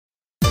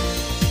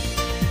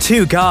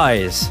Two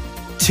guys,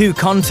 two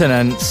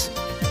continents,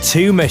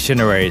 two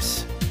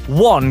missionaries,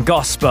 one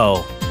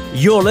gospel.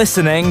 You're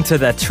listening to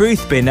the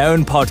Truth Be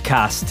Known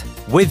podcast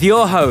with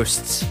your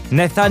hosts,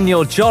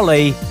 Nathaniel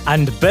Jolly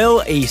and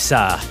Bill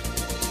Issa.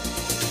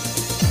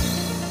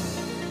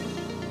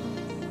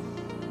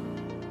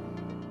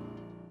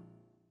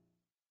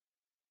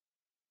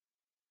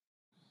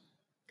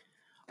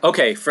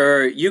 Okay,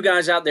 for you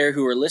guys out there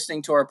who are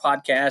listening to our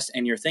podcast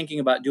and you're thinking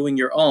about doing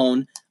your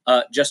own,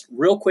 just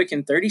real quick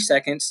in 30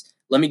 seconds,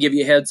 let me give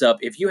you a heads up.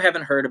 If you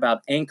haven't heard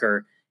about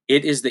Anchor,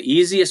 it is the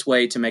easiest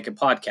way to make a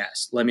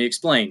podcast. Let me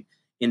explain.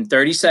 In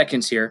 30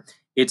 seconds here,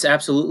 it's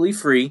absolutely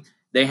free.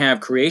 They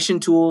have creation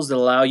tools that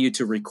allow you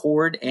to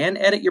record and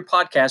edit your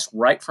podcast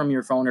right from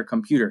your phone or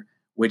computer,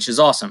 which is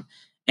awesome.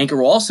 Anchor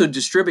will also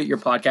distribute your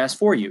podcast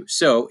for you,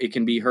 so it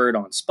can be heard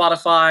on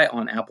Spotify,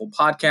 on Apple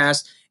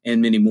Podcasts,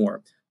 and many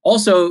more.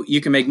 Also,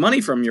 you can make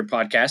money from your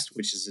podcast,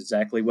 which is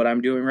exactly what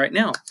I'm doing right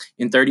now,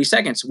 in 30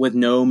 seconds with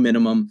no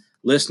minimum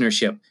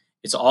listenership.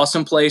 It's an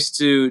awesome place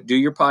to do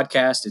your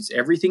podcast. It's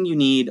everything you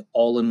need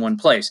all in one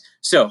place.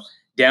 So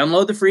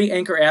download the free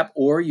Anchor app,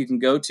 or you can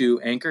go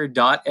to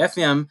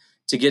anchor.fm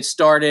to get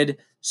started.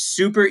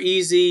 Super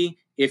easy.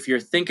 If you're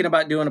thinking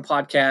about doing a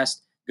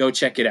podcast, go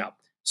check it out.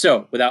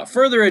 So without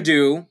further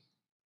ado,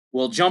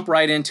 we'll jump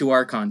right into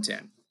our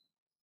content.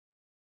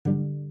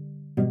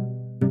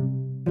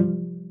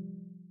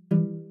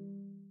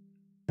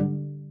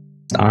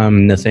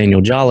 I'm Nathaniel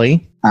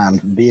Jolly. I'm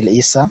Bill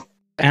Issa.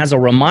 As a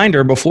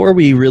reminder, before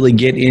we really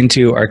get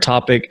into our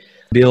topic,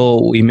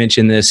 Bill, we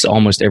mention this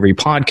almost every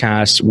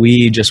podcast.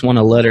 We just want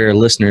to let our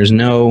listeners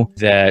know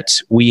that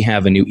we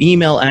have a new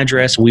email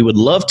address. We would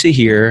love to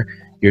hear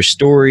your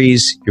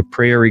stories, your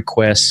prayer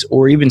requests,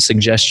 or even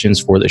suggestions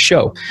for the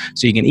show.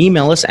 So you can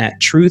email us at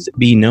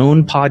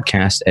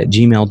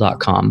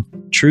truthbeknownpodcast@gmail.com.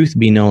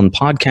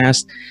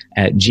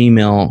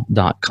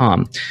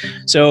 truthbeknownpodcast@gmail.com.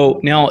 So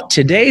now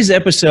today's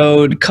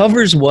episode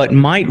covers what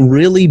might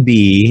really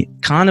be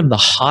kind of the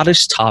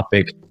hottest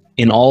topic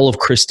in all of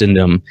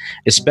Christendom,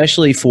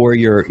 especially for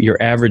your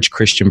average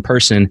Christian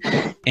person.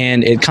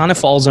 And it kind of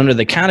falls under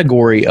the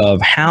category of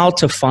how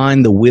to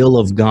find the will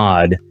of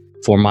God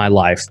for my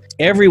life.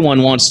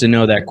 Everyone wants to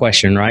know that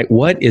question, right?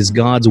 What is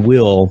God's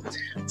will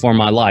for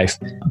my life?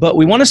 But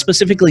we want to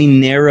specifically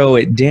narrow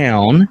it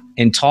down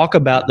and talk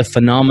about the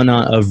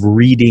phenomena of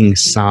reading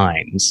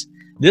signs.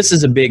 This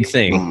is a big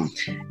thing.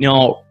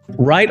 Now,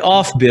 right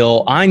off,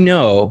 Bill, I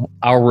know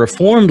our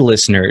Reformed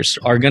listeners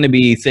are going to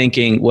be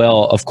thinking,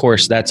 well, of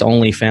course, that's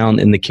only found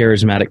in the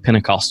charismatic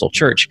Pentecostal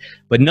church,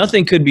 but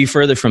nothing could be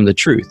further from the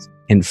truth.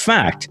 In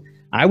fact,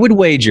 I would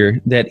wager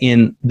that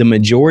in the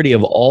majority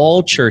of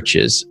all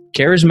churches,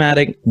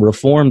 charismatic,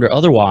 Reformed, or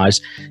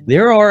otherwise,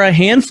 there are a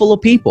handful of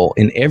people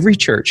in every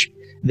church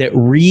that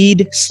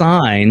read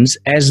signs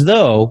as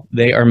though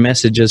they are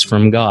messages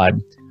from God.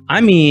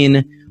 I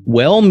mean,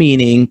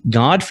 well-meaning,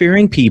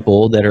 God-fearing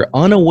people that are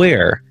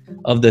unaware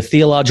of the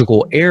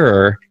theological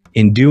error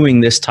in doing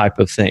this type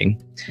of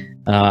thing.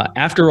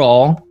 After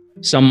all,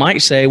 some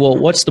might say, well,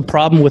 what's the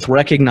problem with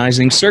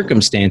recognizing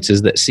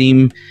circumstances that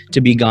seem to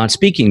be God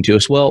speaking to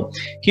us? Well,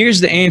 here's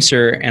the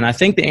answer, and I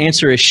think the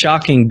answer is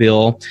shocking,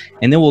 Bill,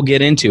 and then we'll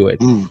get into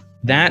it.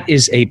 That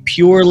is a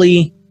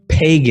purely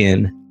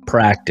pagan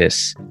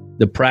practice,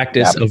 the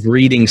practice of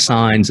reading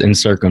signs and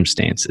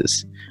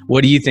circumstances.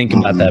 What do you think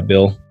about that,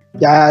 Bill?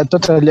 Yeah, I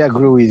totally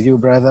agree with you,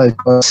 brother,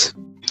 because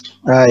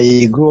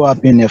I grew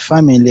up in a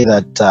family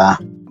that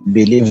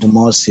believed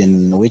most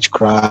in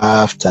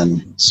witchcraft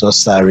and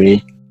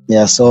sorcery.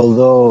 Yes,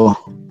 although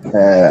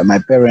my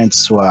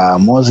parents were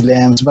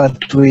Muslims,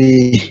 but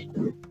we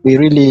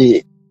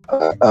really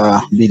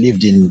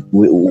believed in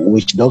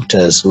witch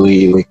doctors.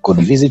 We could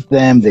visit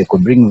them, they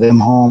could bring them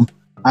home.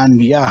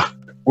 And yeah,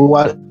 we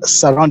were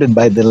surrounded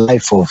by the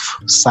life of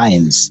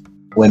signs.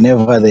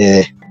 Whenever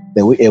a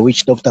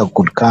witch doctor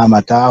could come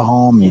at our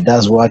home, he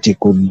does what he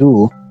could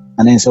do,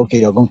 and then say,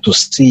 okay, you're going to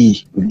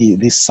see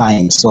this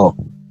sign. So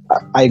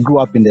I grew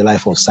up in the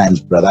life of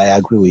signs, brother. I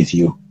agree with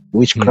you.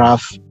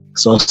 Witchcraft,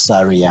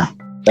 sorcery, yeah,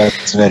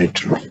 that's very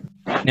true.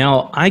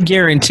 Now, I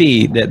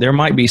guarantee that there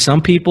might be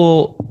some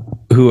people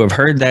who have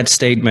heard that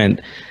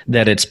statement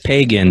that it's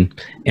pagan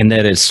and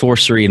that it's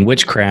sorcery and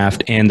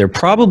witchcraft, and they're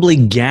probably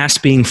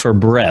gasping for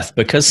breath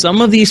because some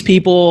of these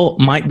people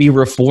might be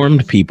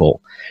Reformed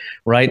people,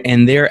 right?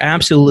 And they're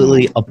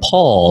absolutely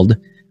appalled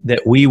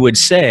that we would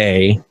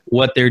say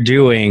what they're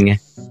doing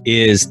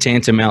is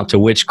tantamount to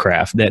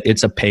witchcraft, that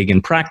it's a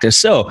pagan practice.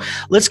 So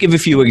let's give a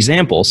few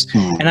examples.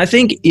 And I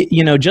think,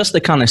 just to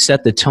kind of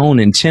set the tone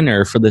and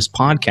tenor for this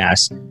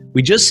podcast,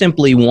 we just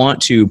simply want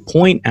to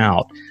point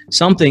out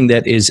something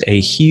that is a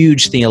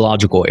huge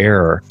theological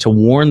error to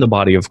warn the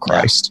body of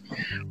Christ,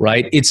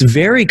 right? It's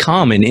very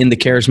common in the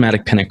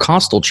charismatic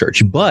Pentecostal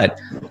church, but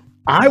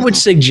I would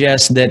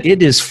suggest that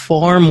it is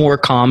far more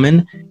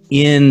common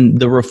in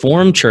the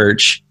Reformed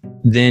Church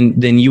than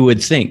you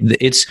would think.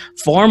 It's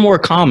far more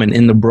common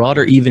in the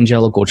broader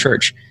evangelical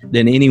church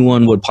than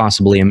anyone would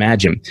possibly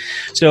imagine.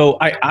 So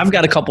I've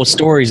got a couple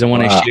stories I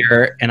want to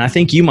share, and I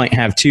think you might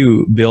have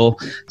too, Bill.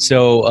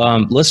 So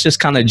let's just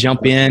kind of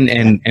jump in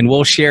and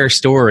we'll share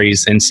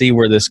stories and see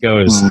where this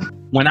goes.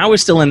 When I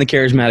was still in the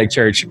charismatic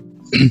church,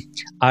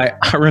 I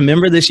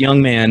remember this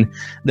young man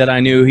that I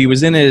knew. He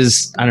was in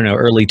his,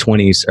 early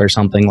 20s or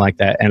something like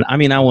that. And I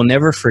mean, I will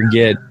never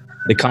forget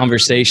the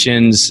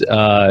conversations.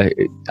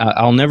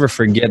 I'll never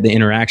forget the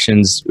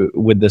interactions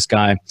with this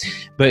guy.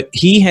 But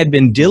he had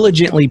been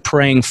diligently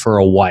praying for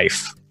a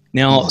wife.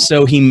 Now,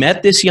 so he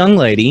met this young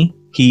lady.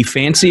 He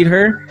fancied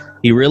her.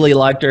 He really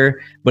liked her,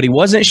 but he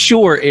wasn't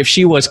sure if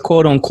she was,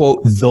 quote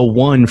unquote, the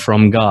one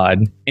from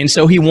God. And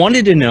so he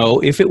wanted to know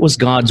if it was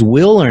God's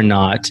will or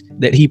not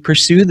that he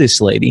pursue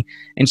this lady.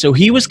 And so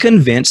he was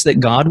convinced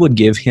that God would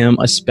give him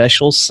a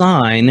special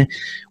sign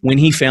when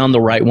he found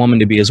the right woman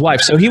to be his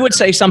wife. So he would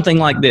say something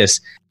like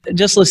this.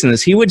 Just listen to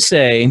this. He would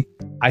say,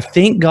 I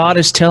think God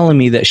is telling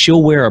me that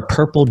she'll wear a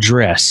purple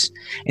dress.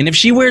 And if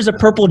she wears a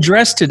purple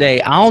dress today,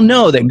 I'll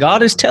know that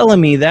God is telling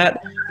me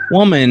that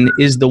woman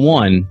is the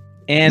one.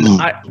 And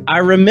I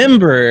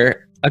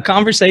remember a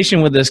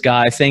conversation with this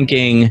guy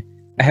thinking,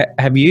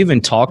 have you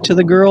even talked to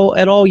the girl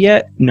at all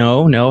yet?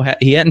 No,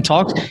 he hadn't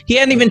talked. He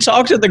hadn't even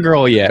talked to the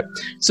girl yet.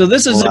 So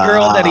this is a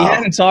girl that he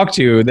hadn't talked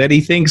to, that he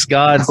thinks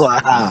God's,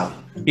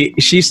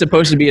 she's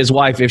supposed to be his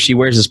wife if she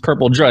wears this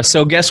purple dress.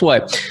 So guess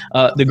what?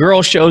 The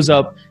girl shows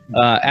up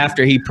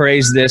after he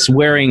prays this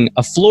wearing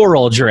a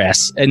floral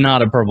dress and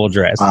not a purple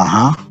dress.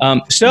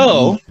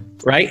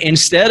 Right,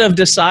 instead of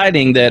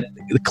deciding that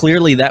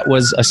clearly that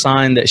was a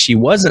sign that she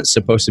wasn't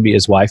supposed to be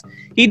his wife,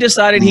 he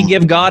decided he'd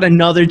give God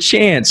another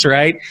chance,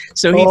 right?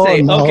 So he'd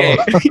say, okay,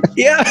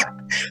 yeah.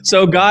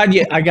 So God,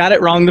 I got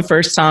it wrong the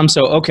first time.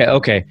 So,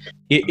 okay.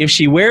 If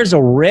she wears a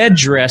red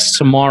dress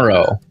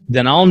tomorrow,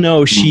 then I'll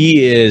know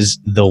she is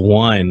the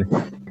one.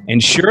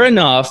 And sure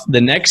enough,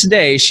 the next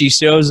day she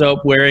shows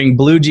up wearing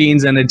blue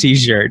jeans and a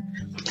t-shirt,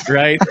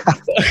 right?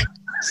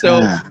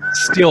 So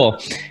still,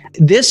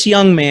 this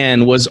young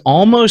man was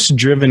almost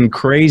driven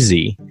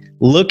crazy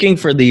looking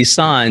for these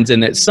signs.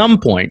 And at some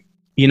point,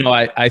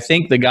 I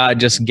think the guy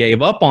just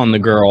gave up on the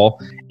girl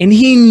and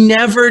he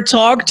never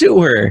talked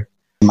to her.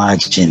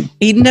 Imagine.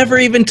 He never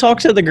even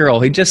talked to the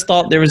girl. He just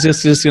thought there was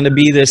just going to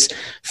be this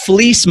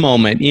fleece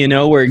moment,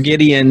 where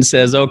Gideon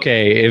says,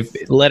 okay,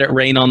 let it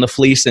rain on the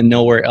fleece and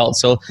nowhere else.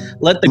 So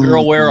let the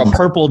girl wear a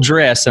purple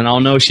dress and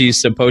I'll know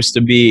she's supposed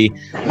to be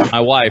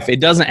my wife. It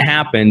doesn't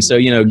happen. So,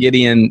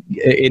 Gideon,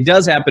 it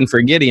does happen for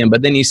Gideon,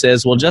 but then he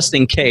says, well, just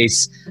in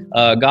case,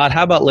 God,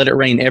 how about let it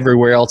rain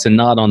everywhere else and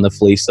not on the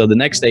fleece? So the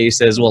next day he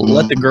says, well,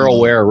 let the girl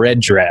wear a red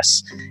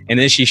dress. And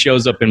then she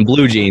shows up in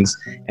blue jeans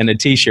and a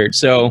t-shirt.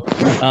 So,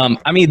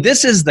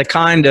 this is the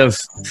kind of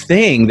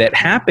thing that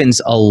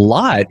happens a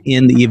lot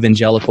in the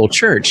evangelical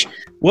church.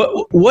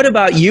 What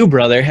about you,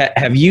 brother?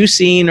 Have you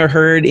seen or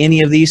heard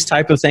any of these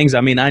type of things?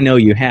 I know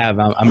you have.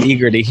 I'm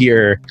eager to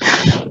hear.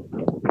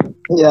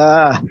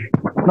 Yeah,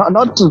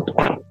 not to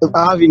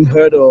having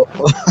heard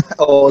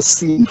or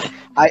seen.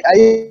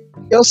 I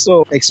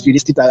also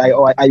experienced it. I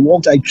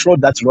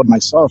trod that road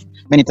myself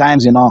many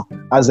times,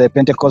 as a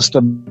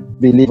Pentecostal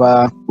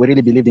believer. We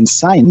really believed in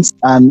signs.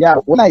 And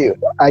when I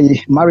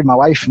married my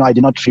wife, I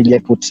did not really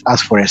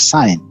ask for a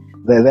sign.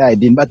 There I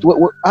didn't. But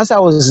as I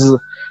was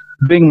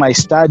doing my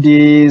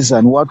studies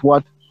and what,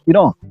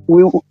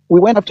 we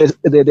went up to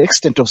the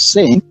extent of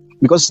saying,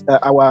 because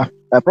our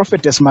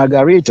prophetess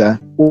Margarita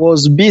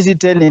was busy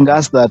telling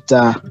us that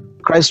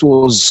Christ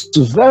was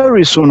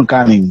very soon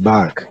coming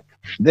back.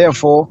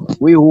 Therefore,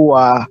 we who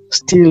are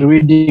still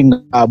reading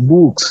our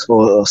books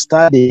or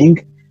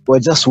studying, we're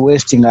just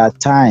wasting our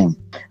time.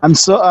 And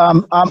so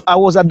I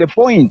was at the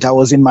point, I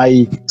was in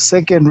my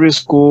secondary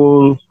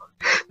school,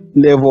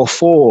 level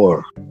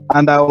 4,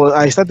 and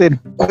I started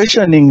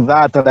questioning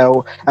that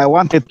I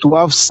wanted to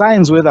have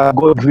signs whether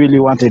God really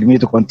wanted me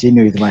to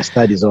continue with my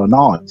studies or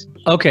not.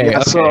 Okay.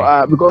 So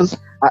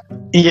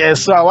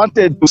so I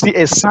wanted to see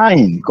a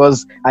sign,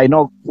 because I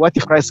know, what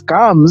if Christ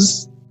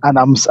comes and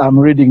I'm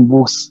reading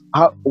books?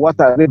 What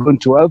are they going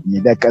to help me?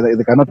 They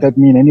cannot help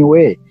me in any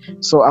way.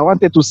 So I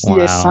wanted to see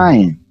a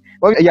sign.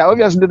 Well,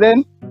 obviously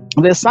then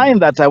the sign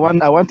that I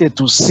wanted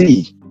to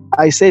see,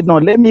 I said, no,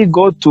 let me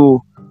go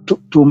to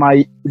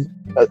my,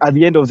 at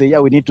the end of the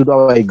year we need to do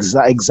our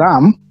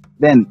exam.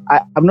 Then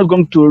I'm not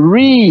going to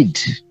read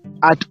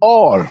at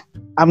all.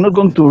 I'm not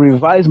going to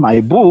revise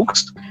my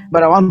books,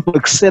 but I want to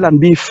excel and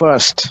be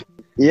first.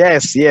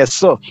 Yes.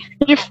 So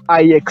if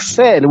I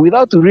excel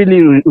without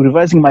really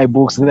revising my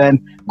books,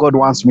 then God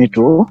wants me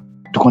to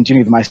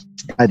continue with my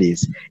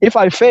studies. If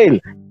I fail,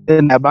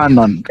 then I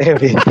abandon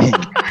everything.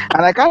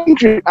 And I can't,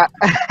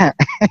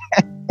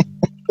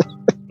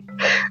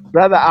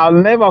 brother, I'll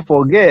never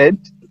forget,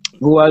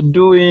 we were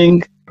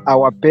doing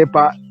our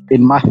paper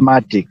in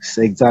mathematics,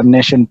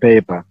 examination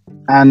paper.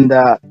 And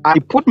I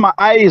put my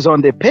eyes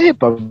on the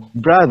paper,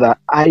 brother.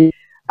 I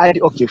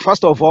Okay,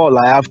 first of all,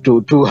 I have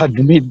to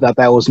admit that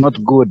I was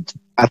not good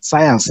at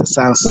science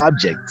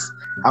subjects.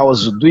 I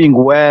was doing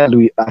well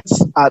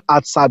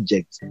at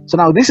subjects. So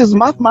now this is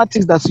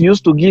mathematics that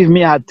used to give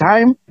me a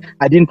time.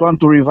 I didn't want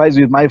to revise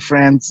with my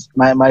friends,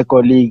 my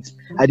colleagues.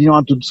 I didn't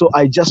want to, so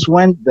I just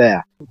went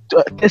there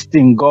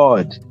testing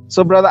God.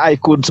 So brother, I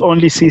could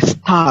only see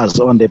stars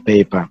on the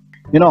paper.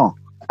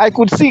 I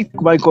could see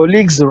my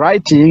colleagues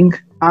writing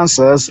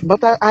answers, but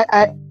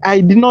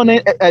I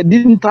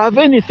didn't have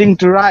anything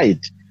to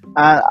write.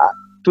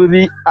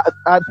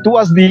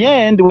 Towards the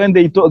end, when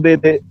the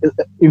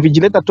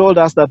invigilator told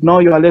us that no,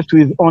 you are left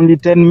with only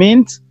 10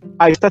 minutes,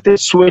 I started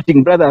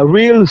sweating, brother,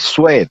 real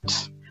sweat,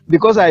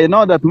 because I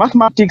know that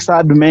mathematics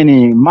had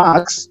many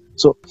marks.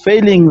 So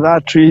failing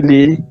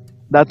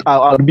that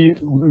I'll be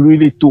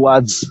really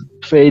towards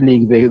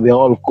failing the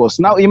whole course.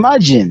 Now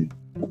imagine,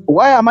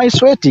 why am I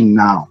sweating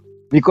now?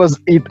 Because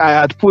I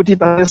had put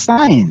it as a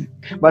sign,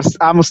 but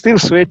I'm still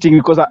sweating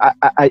because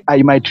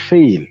I might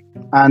fail.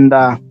 And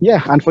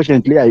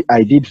unfortunately,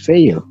 I did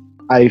fail.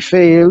 I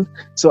failed.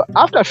 So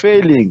after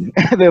failing,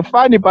 the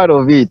funny part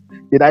of it,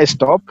 did I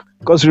stop?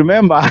 Because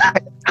remember,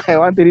 I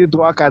wanted it to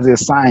work as a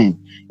sign.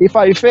 If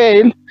I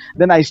fail,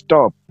 then I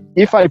stop.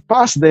 If I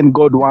pass, then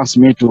God wants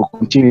me to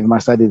continue with my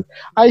studies.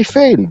 I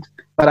failed,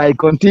 but I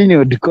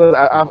continued because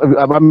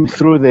I'm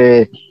through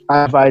the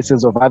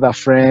advices of other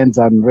friends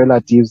and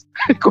relatives.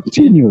 I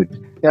continued.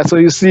 Yeah, so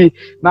you see,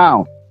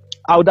 now,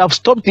 I would have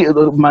stopped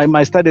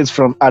my studies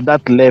from at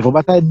that level,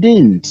 but I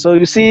didn't. So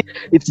you see,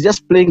 it's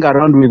just playing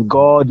around with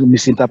God,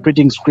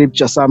 misinterpreting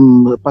scripture,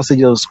 some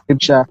passages of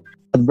scripture.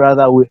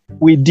 Brother,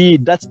 we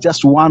did. That's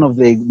just one of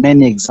the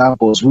many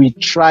examples. We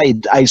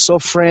tried. I saw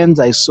friends.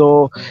 I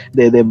saw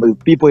the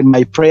people in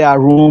my prayer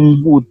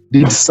room who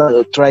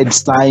tried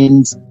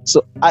signs.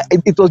 So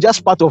it was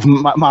just part of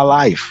my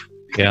life.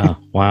 Yeah.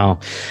 Wow.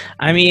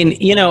 I mean,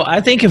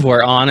 I think if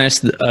we're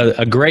honest,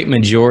 a great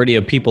majority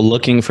of people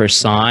looking for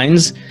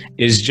signs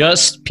is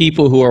just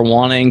people who are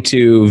wanting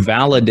to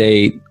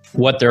validate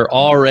what they're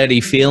already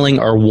feeling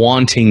or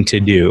wanting to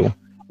do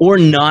or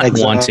not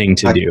wanting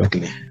to do.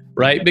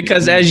 Right?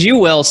 Because as you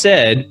well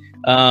said,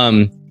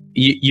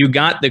 you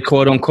got the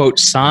quote unquote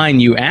sign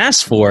you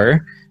asked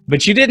for,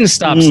 but you didn't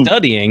stop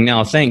studying.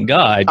 Now, thank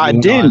God. I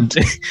didn't.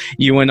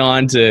 You went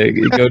on to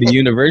go to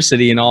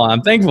university and all.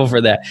 I'm thankful for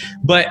that.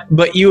 But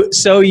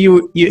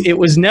it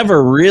was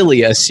never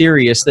really a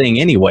serious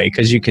thing anyway,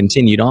 because you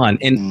continued on.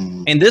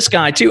 And this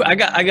guy too, I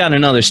got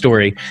another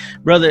story,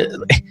 brother.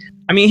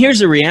 I mean, here's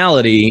the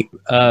reality.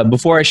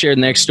 Before I share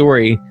the next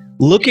story,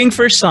 looking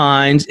for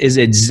signs is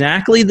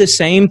exactly the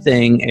same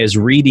thing as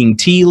reading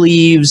tea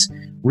leaves,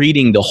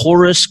 reading the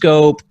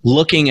horoscope,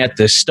 looking at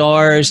the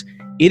stars.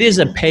 It is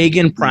a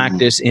pagan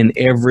practice in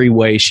every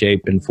way,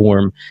 shape, and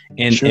form.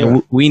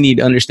 And we need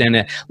to understand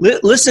that.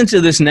 Listen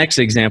to this next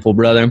example,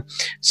 brother.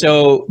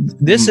 So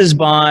this is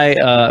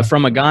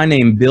from a guy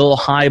named Bill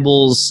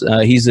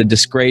Hybels. He's a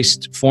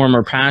disgraced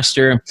former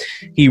pastor.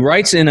 He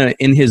writes in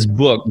his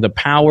book, The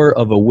Power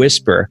of a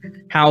Whisper,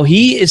 how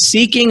he is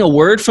seeking a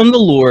word from the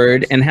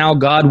Lord and how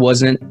God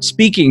wasn't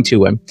speaking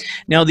to him.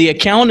 Now, the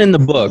account in the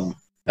book,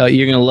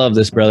 you're going to love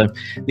this, brother.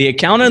 The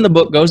account in the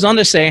book goes on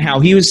to say how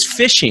he was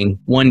fishing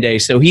one day.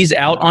 So he's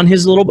out on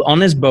his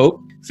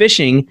boat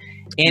fishing,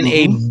 and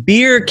a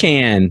beer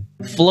can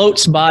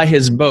floats by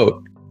his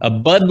boat, a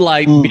Bud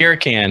Light beer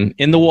can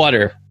in the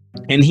water.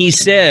 And he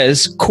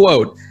says,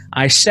 quote,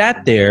 "I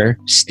sat there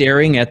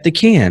staring at the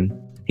can."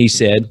 He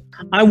said,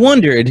 "I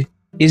wondered,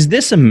 is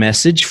this a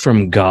message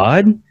from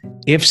God?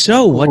 If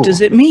so, what does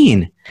it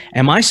mean?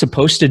 Am I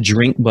supposed to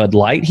drink Bud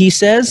Light?" He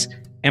says.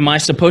 "Am I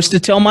supposed to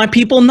tell my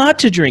people not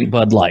to drink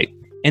Bud Light?"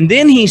 And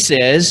then he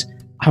says,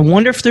 "I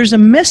wonder if there's a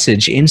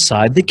message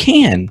inside the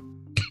can."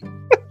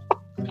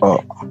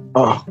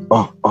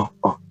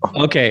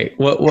 Okay,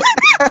 what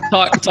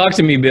talk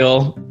to me,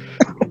 Bill.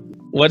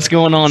 What's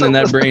going on in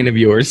that brain of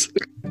yours?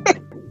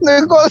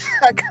 Because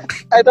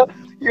I don't.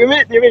 You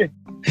mean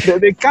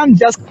the can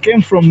just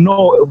came from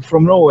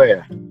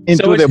nowhere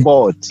into the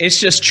boat.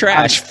 It's just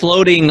trash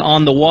floating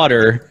on the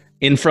water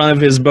in front of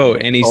his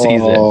boat, and he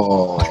sees it.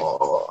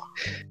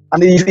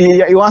 And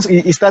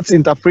he starts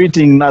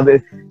interpreting now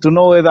to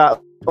know whether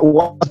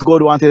what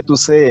God wanted to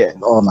say.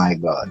 Oh my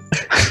God.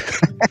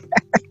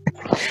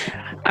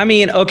 I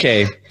mean,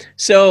 okay.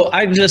 So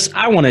I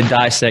want to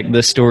dissect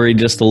this story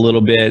just a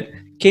little bit.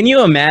 Can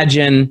you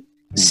imagine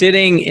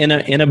sitting in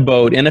a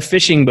boat, in a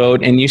fishing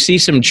boat, and you see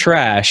some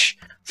trash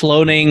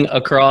floating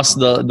across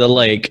the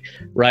lake,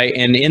 right?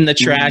 And in the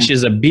trash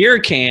is a beer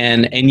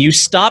can, and you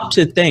stop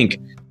to think,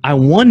 I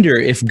wonder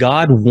if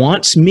God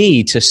wants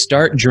me to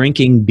start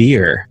drinking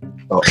beer.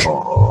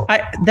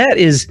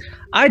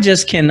 I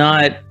just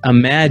cannot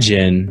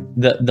imagine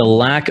the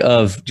lack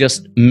of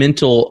just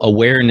mental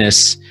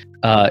awareness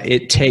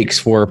it takes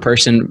for a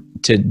person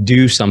to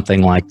do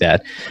something like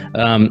that.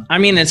 I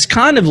mean, it's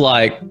kind of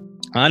like,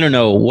 I don't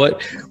know,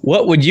 what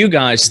would you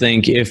guys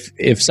think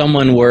if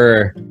someone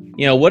were,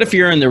 what if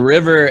you're in the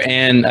river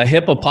and a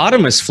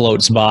hippopotamus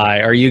floats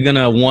by? Are you going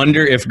to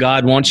wonder if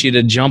God wants you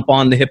to jump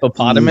on the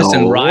hippopotamus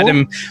and ride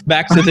him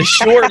back to the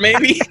shore,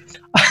 maybe?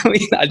 I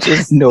mean, I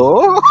just...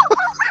 No.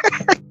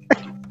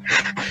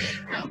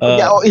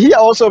 Here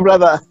also,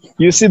 brother,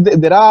 you see,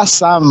 there are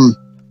some,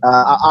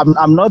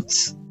 I'm not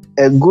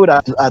good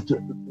at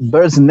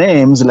birds'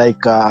 names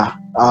like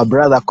our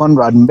brother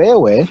Conrad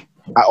Mbewe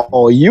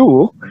or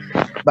you,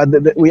 but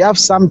we have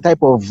some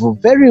type of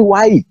very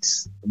white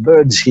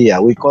birds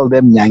here. We call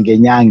them nyange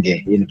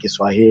nyange in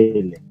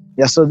Kiswahili.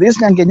 Yeah, so this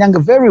nyange nyange,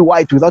 very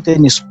white without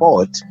any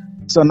spot.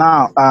 So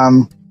now,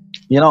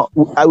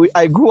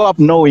 I grew up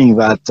knowing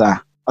that,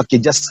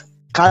 just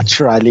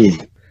culturally,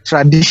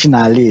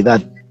 traditionally,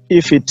 that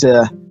if it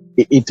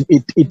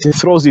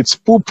throws its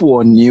poo-poo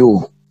on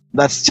you,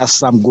 that's just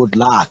some good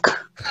luck.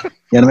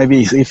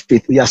 Maybe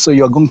so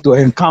you're going to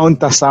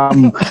encounter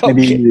some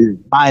maybe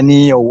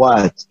money or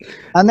what.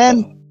 And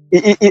then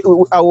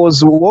I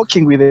was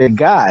walking with a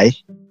guy,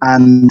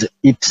 and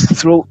it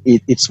threw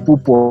its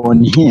poo-poo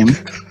on him,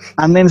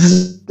 and then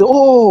said,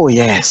 oh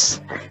yes,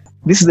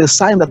 this is the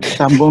sign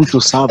that I'm going to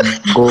serve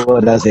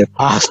God as a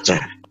pastor.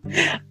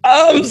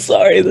 I'm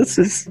sorry.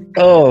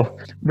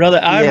 Brother,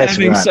 I'm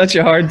having such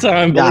a hard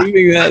time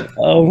believing that.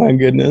 Oh my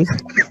goodness.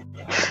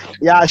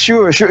 Yeah,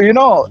 sure.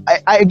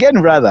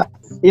 Again, brother,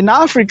 in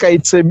Africa,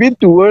 it's a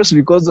bit worse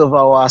because of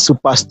our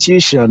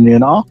superstition,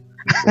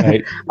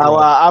 right.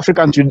 Our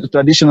African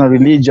traditional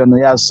religion.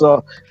 Yeah,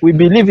 so we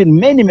believe in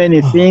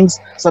many things.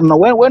 So now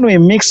when we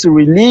mix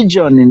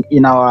religion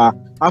in our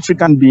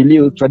African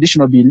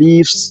traditional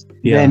beliefs,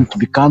 then it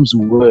becomes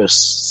worse.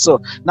 So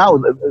now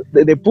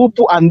the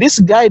poo-poo, and this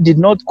guy could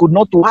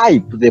not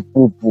wipe the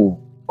poo-poo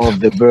of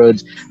the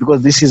bird,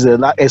 because this is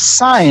a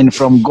sign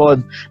from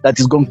God that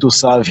is going to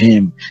serve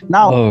him.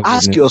 Now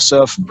ask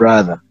yourself,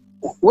 brother,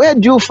 where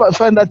do you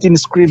find that in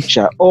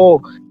scripture? Or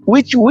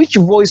which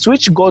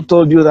God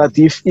told you that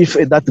if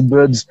that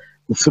bird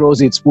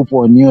throws its poop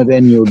on you,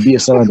 then you'll be a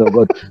servant of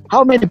God?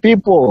 How many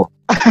people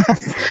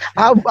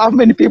how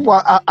many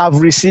people have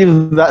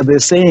received the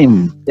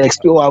same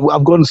experience,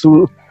 have gone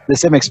through the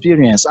same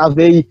experience? Have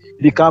they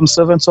become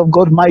servants of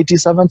God, mighty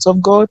servants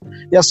of God?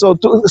 Yeah, so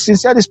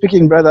sincerely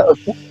speaking, brother,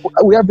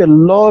 we have a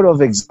lot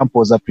of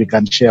examples that we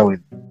can share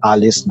with our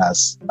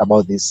listeners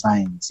about these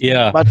signs.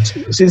 Yeah. But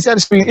sincerely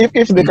speaking,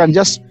 if they can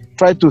just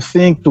try to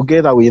think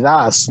together with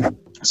us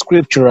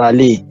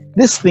scripturally,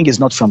 this thing is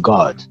not from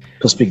God,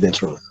 to speak the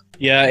truth.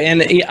 Yeah,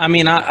 and I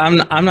mean,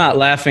 I'm not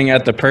laughing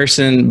at the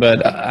person,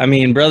 but I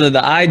mean, brother,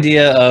 the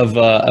idea of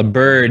a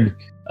bird,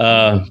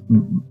 we're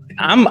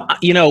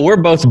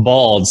both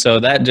bald, so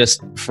that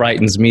just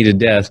frightens me to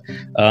death.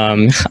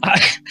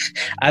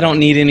 I don't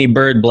need any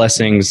bird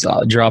blessings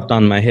dropped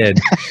on my head,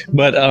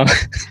 but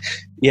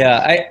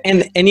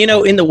in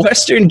the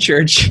Western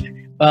Church,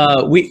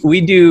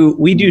 we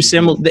do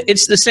similar.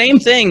 It's the same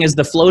thing as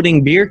the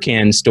floating beer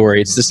can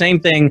story. It's the same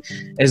thing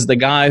as the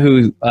guy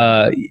who,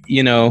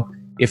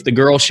 if the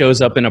girl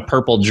shows up in a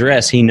purple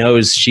dress, he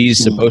knows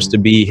she's supposed to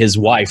be his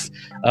wife.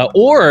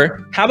 Or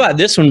how about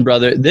this one,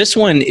 brother? This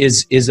one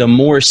is a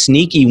more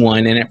sneaky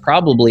one, and it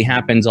probably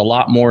happens a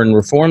lot more in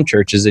Reformed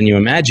churches than you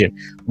imagine.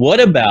 What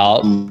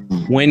about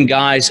when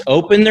guys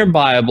open their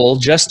Bible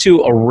just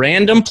to a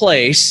random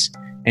place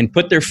and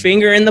put their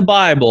finger in the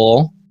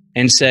Bible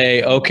and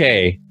say,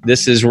 okay,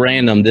 this is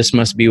random. This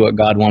must be what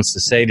God wants to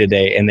say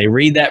today. And they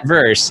read that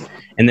verse,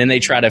 and then they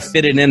try to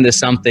fit it into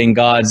something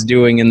God's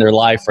doing in their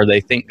life, or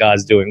they think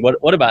God's doing.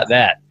 What about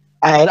that?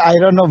 I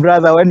don't know,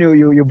 brother. When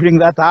you bring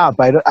that up,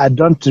 I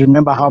don't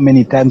remember how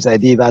many times I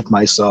did that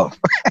myself.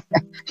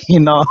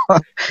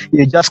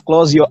 You just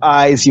close your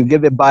eyes, you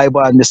get the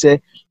Bible, and you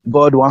say,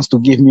 God wants to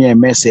give me a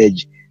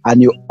message.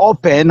 And you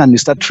open and you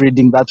start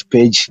reading that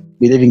page,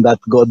 believing that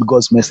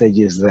God's message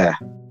is there.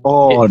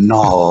 Oh,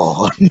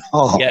 no.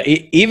 Yeah,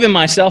 even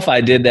myself,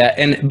 I did that.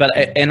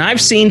 And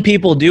I've seen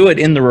people do it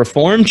in the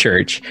Reformed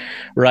Church,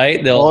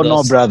 right?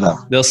 No, brother.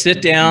 They'll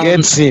sit down.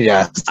 Get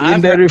serious.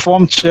 In the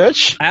Reformed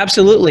Church?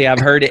 Absolutely.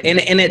 I've heard it.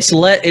 And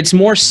it's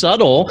more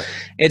subtle.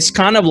 It's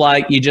kind of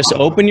like you just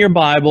open your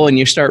Bible and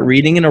you start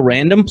reading in a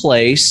random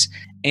place,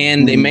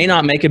 and they may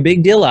not make a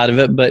big deal out of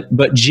it,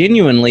 but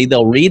genuinely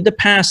they'll read the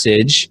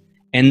passage,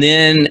 and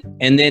then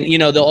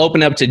they'll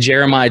open up to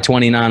Jeremiah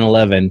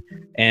 29:11.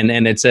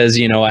 And it says,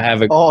 I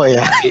have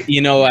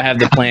I have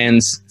the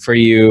plans for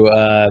you,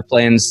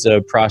 plans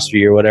to prosper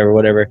you, or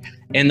whatever.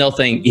 And they'll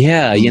think,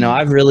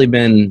 I've really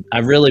been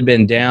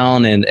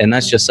down, and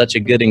that's just such a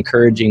good,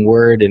 encouraging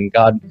word. And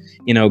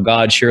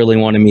God surely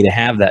wanted me to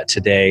have that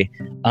today.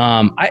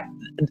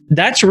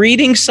 That's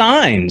reading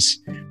signs.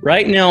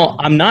 Right now,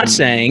 I'm not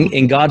saying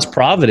in God's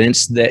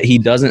providence that he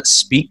doesn't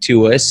speak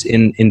to us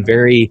in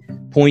very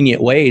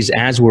poignant ways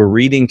as we're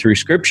reading through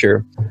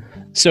Scripture.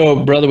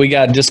 So, brother, we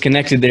got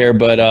disconnected there,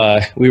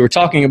 but we were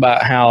talking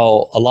about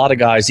how a lot of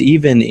guys,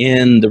 even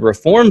in the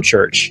Reformed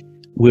Church,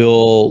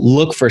 will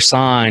look for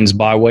signs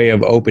by way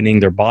of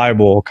opening their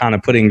Bible, kind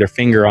of putting their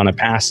finger on a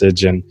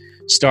passage and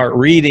start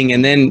reading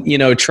and then,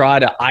 try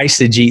to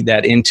eisegete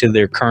that into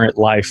their current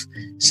life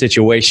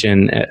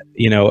situation,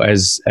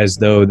 as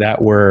though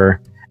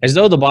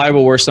the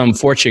Bible were some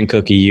fortune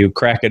cookie. You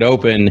crack it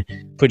open,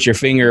 put your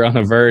finger on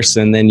a verse,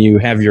 and then you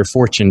have your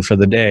fortune for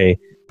the day.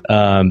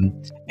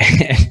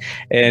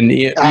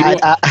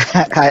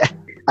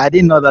 I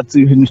didn't know that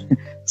even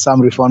some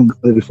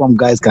reform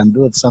guys can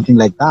do something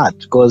like that,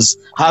 because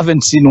I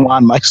haven't seen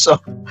one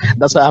myself.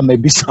 That's why I may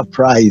be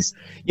surprised.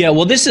 Yeah,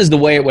 well, this is the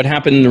way it would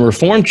happen in the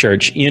Reformed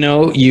Church.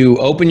 You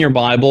open your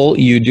Bible,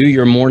 you do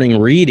your morning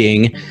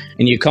reading,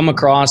 and you come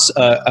across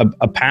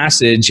a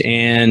passage,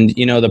 and,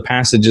 the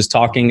passage is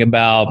talking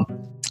about,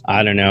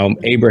 I don't know,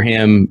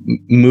 Abraham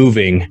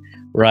moving,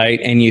 right?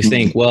 And you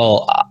think,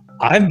 well,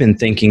 I've been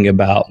thinking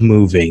about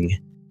moving.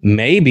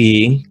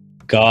 Maybe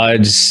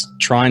God's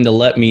trying to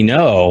let me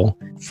know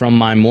from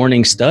my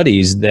morning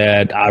studies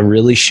that I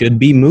really should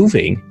be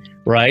moving,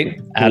 right?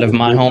 Out of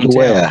my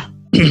hometown.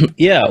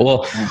 Yeah,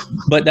 well,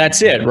 but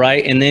that's it,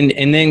 right? And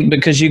then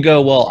because you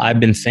go, well, I've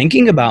been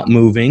thinking about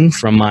moving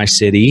from my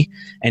city,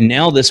 and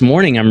now this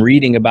morning I'm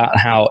reading about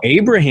how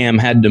Abraham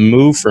had to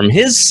move from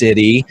his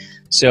city.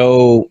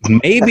 So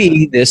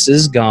maybe this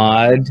is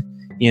God,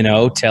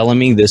 telling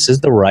me this is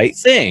the right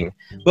thing.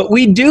 But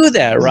we do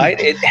that, right?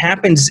 It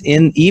happens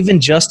even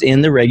just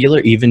in the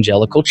regular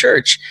evangelical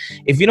church.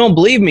 If you don't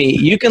believe me,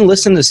 you can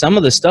listen to some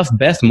of the stuff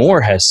Beth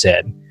Moore has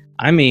said.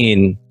 I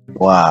mean,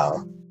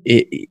 wow.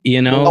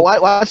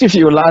 What if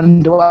you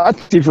land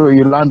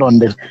on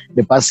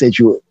the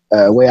passage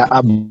where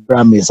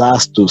Abraham is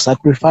asked to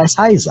sacrifice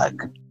Isaac?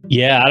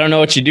 Yeah, I don't know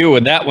what you do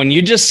with that one.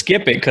 You just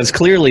skip it, because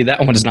clearly that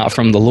one's not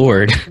from the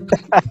Lord.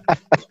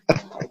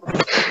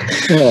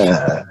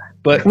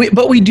 But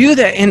we do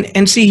that,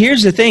 and see,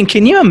 here's the thing.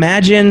 Can you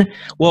imagine?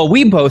 Well,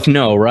 we both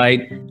know,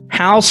 right,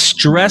 how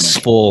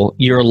stressful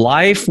your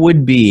life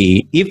would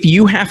be if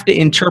you have to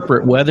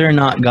interpret whether or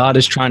not God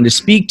is trying to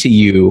speak to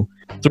you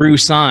through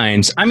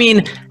signs. I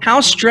mean, how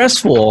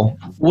stressful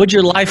would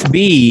your life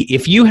be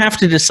if you have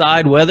to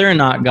decide whether or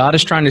not God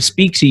is trying to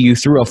speak to you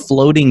through a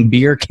floating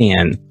beer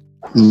can?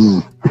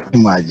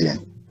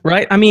 Imagine.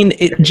 Right? I mean,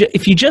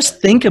 if you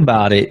just think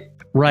about it,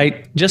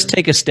 right, just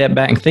take a step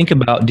back and think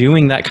about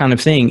doing that kind of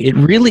thing. It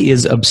really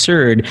is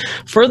absurd.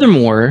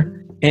 Furthermore,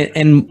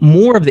 and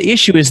more of the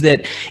issue is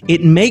that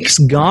it makes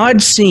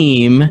God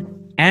seem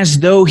as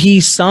though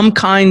he's some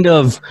kind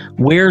of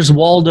Where's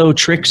Waldo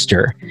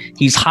trickster.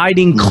 He's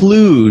hiding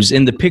clues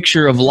in the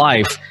picture of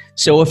life.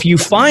 So if you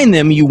find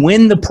them, you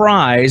win the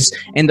prize,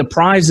 and the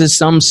prize is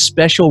some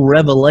special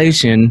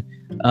revelation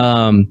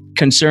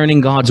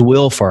concerning God's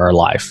will for our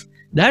life.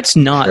 That's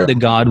not the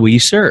God we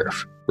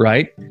serve.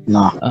 Right?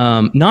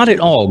 No. Not at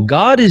all.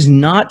 God is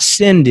not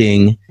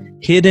sending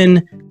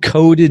hidden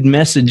coded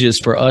messages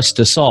for us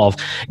to solve.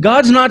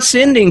 God's not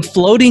sending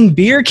floating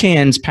beer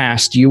cans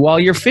past you while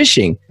you're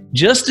fishing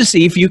just to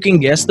see if you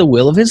can guess the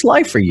will of his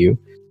life for you.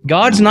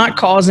 God's not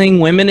causing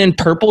women in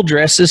purple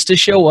dresses to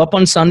show up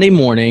on Sunday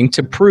morning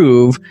to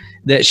prove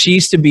that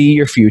she's to be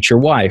your future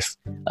wife.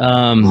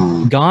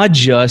 God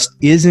just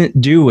isn't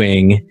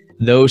doing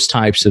those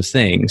types of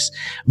things.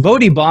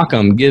 Bodhi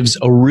Baucham gives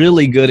a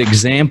really good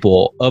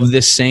example of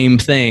this same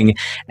thing.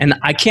 And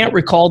I can't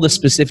recall the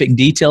specific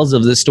details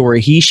of the story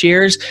he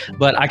shares,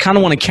 but I kind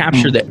of want to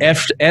capture the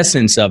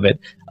essence of it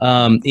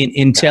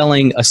in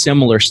telling a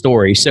similar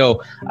story.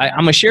 So I'm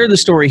going to share the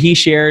story he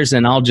shares,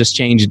 and I'll just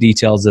change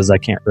details as I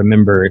can't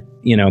remember it,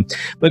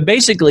 But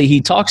basically,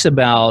 he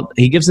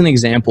gives an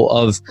example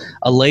of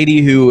a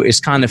lady who is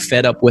kind of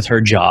fed up with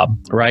her job,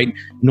 right?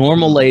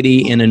 Normal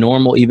lady in a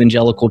normal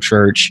evangelical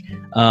church,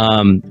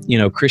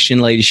 Christian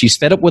lady. She's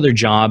fed up with her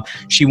job.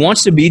 She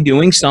wants to be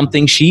doing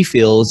something she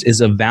feels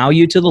is of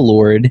value to the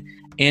Lord,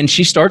 and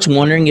she starts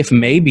wondering if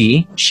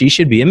maybe she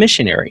should be a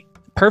missionary.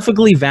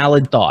 Perfectly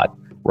valid thought,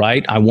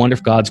 right? I wonder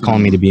if God's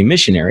calling me to be a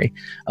missionary,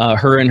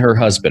 her and her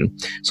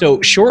husband.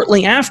 So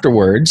shortly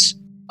afterwards,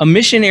 a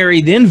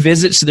missionary then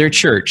visits their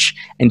church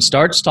and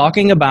starts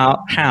talking about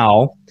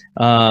how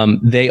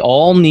they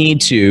all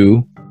need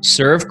to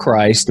serve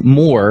Christ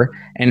more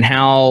and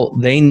how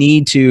they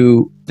need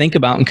to think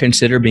about and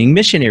consider being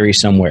missionaries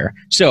somewhere.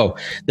 So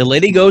the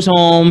lady goes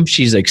home,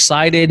 she's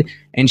excited,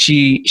 and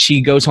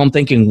she goes home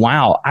thinking,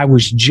 wow, I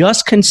was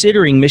just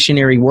considering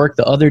missionary work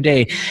the other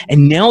day,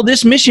 and now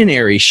this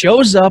missionary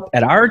shows up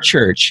at our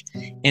church,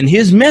 and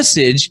his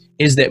message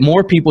is that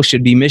more people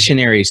should be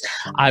missionaries.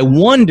 I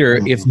wonder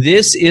if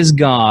this is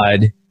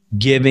God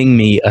giving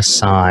me a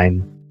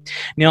sign.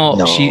 Now,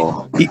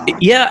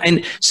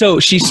 and so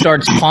she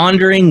starts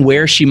pondering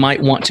where she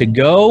might want to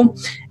go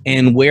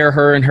and where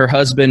her and her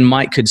husband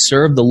could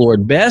serve the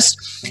Lord best.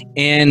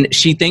 And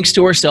she thinks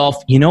to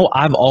herself,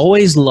 I've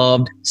always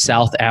loved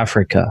South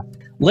Africa.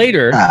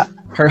 Later,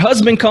 her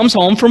husband comes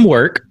home from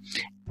work,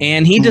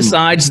 and he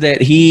decides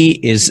that he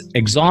is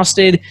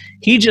exhausted.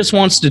 He just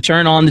wants to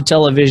turn on the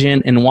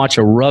television and watch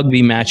a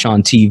rugby match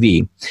on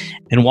TV.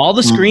 And while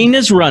the screen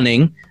is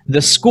running,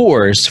 the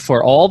scores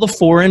for all the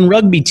foreign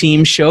rugby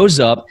teams shows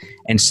up,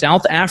 and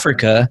South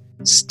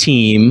Africa's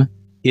team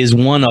is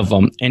one of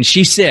them. And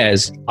she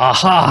says,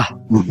 aha,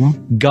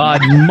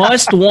 God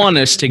must want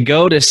us to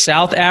go to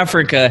South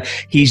Africa.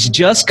 He's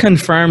just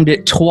confirmed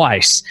it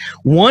twice.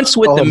 Once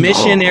with the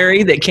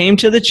missionary that came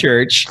to the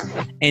church,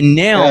 and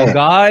now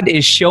God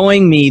is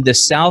showing me the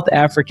South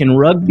African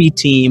rugby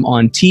team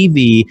on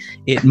TV.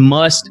 It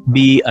must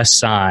be a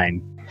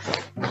sign.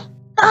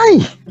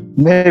 Aye,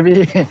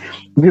 maybe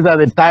these are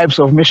the types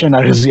of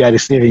missionaries we are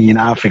receiving in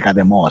Africa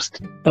the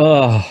most.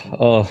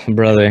 Oh,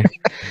 brother.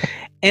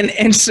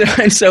 And so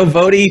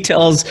Voddie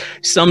tells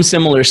some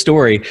similar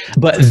story,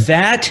 but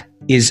that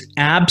is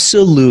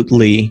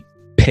absolutely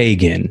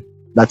pagan.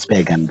 That's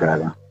pagan,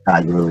 brother. I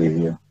agree with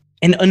you.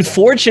 And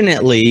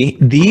unfortunately,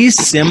 these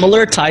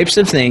similar types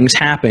of things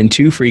happen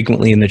too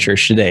frequently in the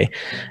church today.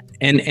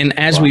 And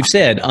as we've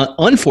said,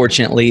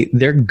 unfortunately,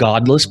 they're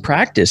godless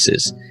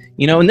practices.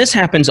 You know, and this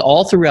happens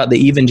all throughout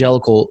the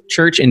evangelical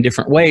church in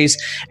different ways.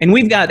 And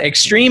we've got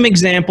extreme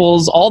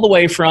examples all the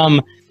way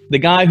from the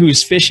guy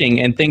who's fishing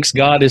and thinks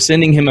God is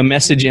sending him a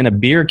message in a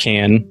beer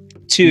can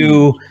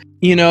to,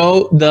 you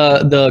know,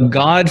 the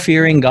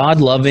God-fearing,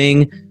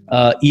 God-loving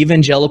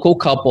evangelical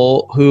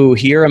couple who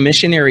hear a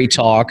missionary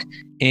talk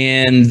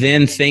and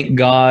then think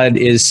God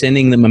is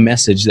sending them a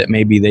message that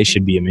maybe they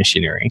should be a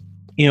missionary.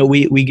 You know,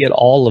 we get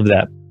all of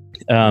that.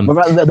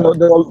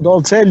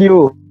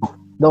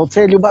 They'll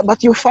tell you,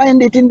 but you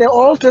find it in the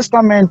Old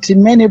Testament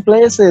in many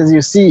places.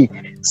 You see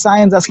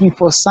signs asking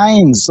for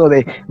signs. So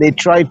they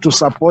try to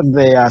support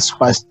their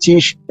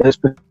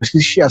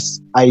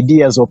superstitious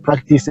ideas or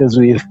practices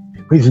with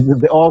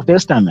the Old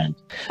Testament.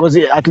 Because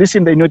at least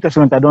in the New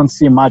Testament, I don't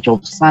see much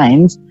of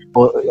signs,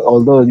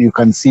 although you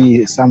can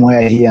see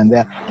somewhere here and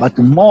there. But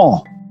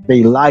more,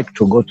 they like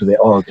to go to the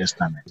Old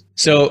Testament.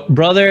 So,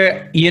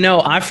 brother, you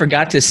know, I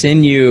forgot to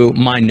send you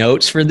my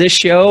notes for this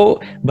show,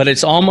 but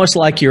it's almost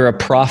like you're a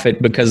prophet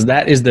because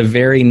that is the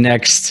very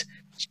next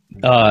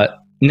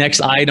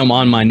item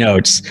on my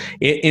notes.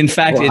 In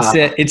fact,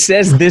 it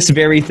says this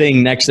very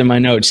thing next to my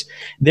notes.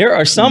 There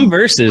are some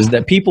verses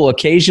that people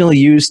occasionally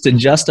use to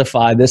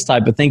justify this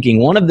type of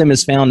thinking. One of them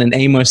is found in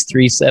Amos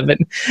 3:7.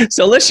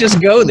 So let's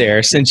just go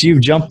there since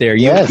you've jumped there.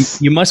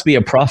 You must be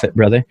a prophet,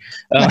 brother.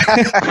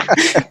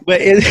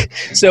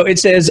 So it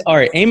says, all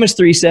right, Amos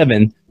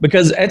 3:7,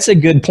 because that's a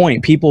good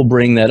point. People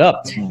bring that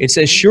up. It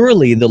says,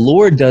 surely the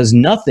Lord does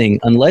nothing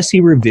unless he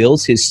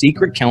reveals his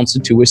secret counsel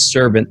to his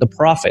servant, the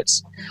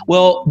prophets.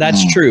 Well,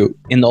 that's true.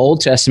 In the Old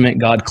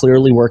Testament, God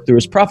clearly worked through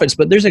his prophets,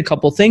 but there's a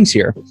couple things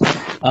here.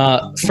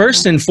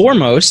 First and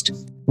foremost,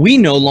 we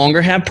no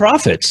longer have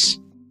prophets.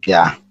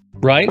 Yeah.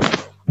 Right?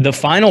 The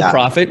final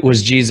prophet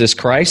was Jesus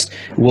Christ.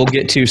 We'll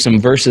get to some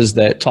verses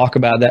that talk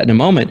about that in a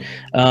moment.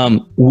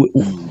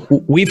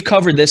 We've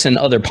covered this in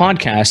other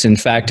podcasts, in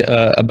fact,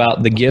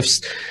 about the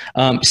gifts.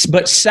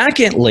 But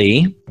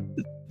secondly,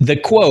 the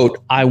quote,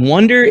 I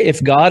wonder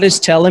if God is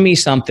telling me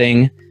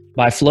something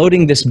by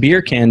floating this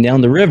beer can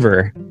down the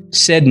river,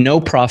 said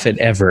no prophet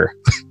ever.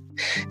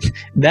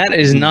 That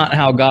is not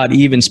how God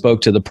even spoke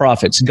to the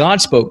prophets.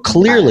 God spoke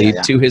clearly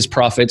to his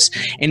prophets.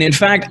 And in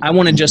fact, I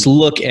want to just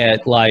look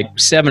at like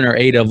 7 or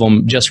 8 of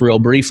them just real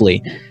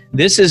briefly.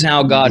 This is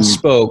how God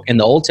spoke in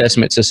the Old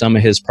Testament to some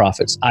of his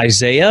prophets.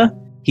 Isaiah,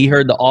 he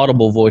heard the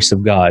audible voice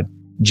of God.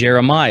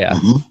 Jeremiah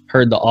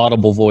heard the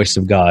audible voice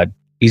of God.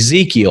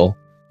 Ezekiel,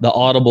 the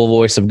audible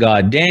voice of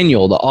God.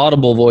 Daniel, the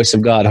audible voice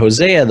of God.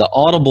 Hosea, the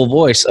audible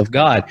voice of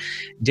God.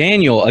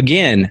 Daniel,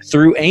 again,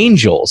 through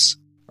angels,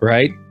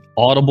 right?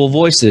 Audible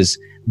voices.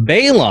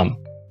 Balaam,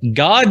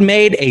 God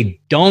made a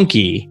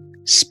donkey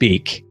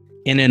speak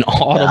in an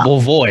audible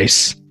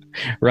voice,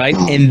 right?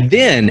 And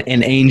then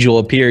an angel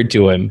appeared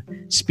to him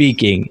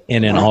speaking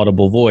in an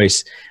audible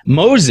voice.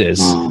 Moses,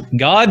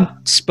 God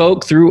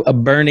spoke through a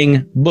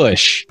burning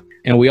bush.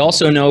 And we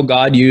also know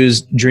God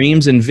used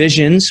dreams and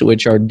visions,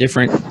 which are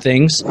different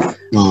things.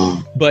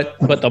 But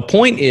the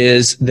point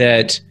is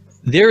that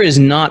there is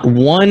not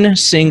one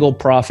single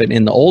prophet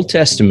in the Old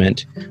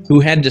Testament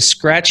who had to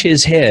scratch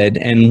his head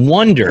and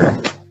wonder,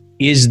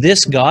 is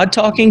this God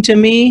talking to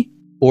me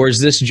or is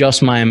this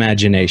just my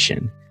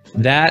imagination?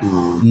 That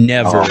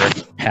never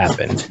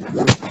happened.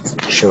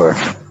 Sure.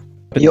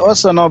 But you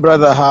also know,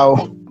 brother,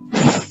 how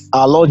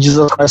our Lord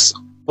Jesus Christ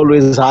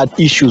always had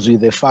issues with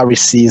the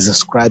Pharisees, the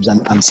scribes,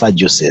 and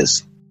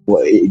Sadducees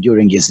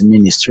during his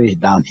ministry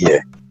down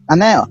here. And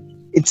now,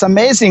 it's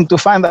amazing to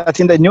find that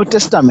in the New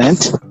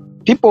Testament,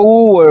 people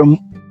who were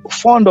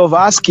fond of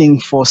asking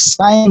for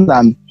signs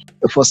are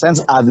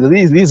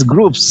these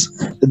groups,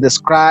 the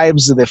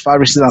scribes, the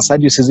Pharisees, and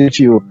Sadducees. If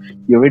you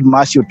read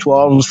Matthew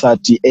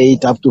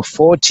 12:38 up to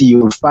 40,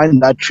 you'll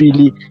find that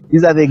really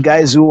these are the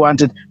guys who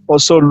wanted.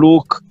 Also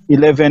Luke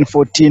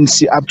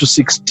 11:14 up to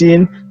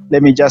 16.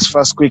 Let me just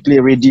first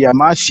quickly read here.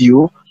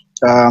 Matthew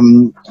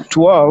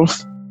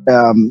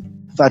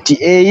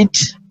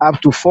 12:38 up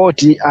to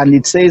 40, and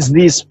it says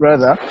this,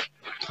 brother.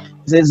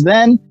 It says,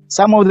 then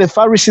some of the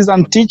Pharisees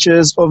and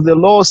teachers of the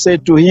law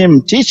said to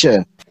him,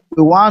 Teacher,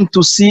 we want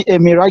to see a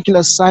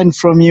miraculous sign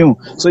from you.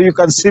 So you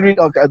can see it,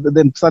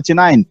 then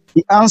 39.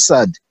 He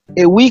answered,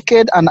 a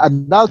wicked and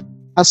adulterous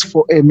ask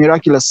for a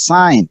miraculous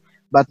sign,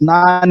 but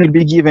none will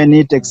be given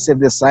it except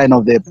the sign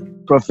of the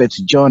prophet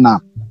Jonah.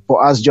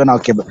 For us, Jonah.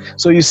 Okay.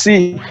 So you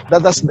see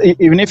that's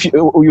even if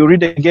you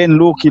read again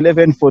Luke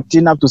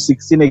 11:14 up to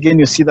 16, again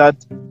you see that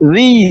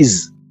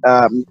these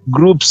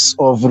groups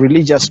of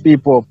religious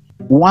people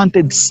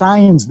wanted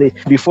signs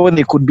before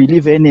they could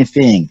believe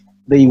anything.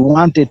 They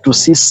wanted to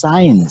see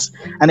signs.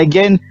 And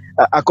again,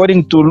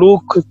 according to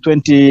Luke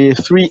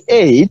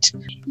 23:8,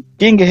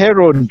 King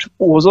Herod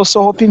was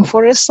also hoping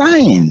for a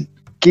sign.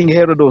 King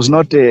Herod was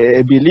not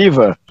a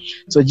believer.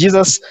 So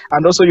Jesus,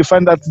 and also you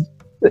find that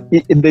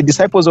the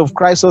disciples of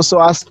Christ also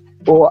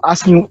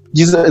asking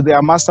Jesus,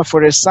 their master,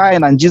 for a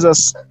sign, and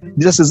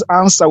Jesus's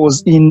answer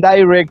was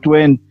indirect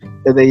when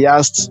they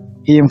asked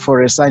him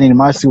for a sign in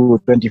Matthew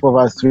 24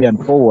 verse 3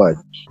 and forward.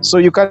 So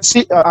you can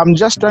see, I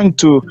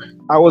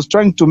was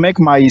trying to make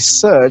my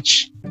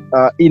search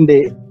in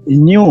the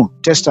New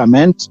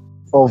Testament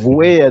of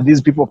where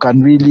these people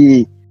can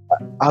really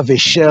have a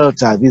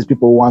shelter. These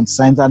people want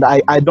signs, and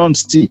I don't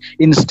see.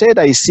 Instead,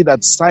 I see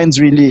that signs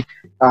really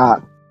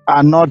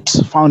are not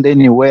found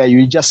anywhere.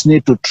 You just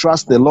need to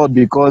trust the Lord,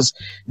 because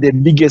the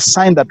biggest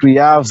sign that we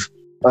have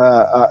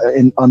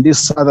on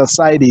this other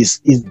side is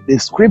the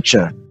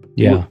Scripture.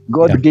 Yeah,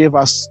 God gave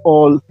us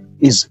all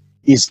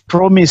His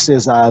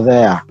promises are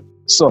there.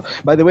 So,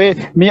 by the way,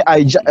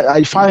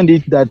 I find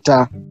it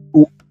that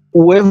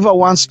whoever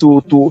wants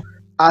to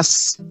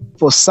ask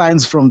for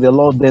signs from the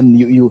Lord, then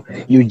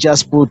you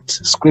just put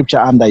Scripture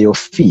under your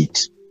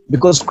feet,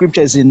 because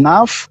Scripture is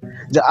enough.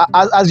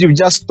 As you've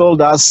just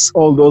told us,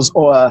 all those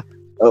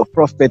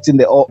prophets in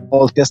the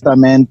Old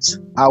Testament,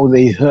 how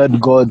they heard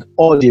God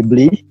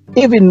audibly.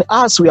 Even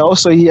us, we are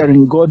also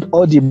hearing God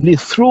audibly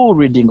through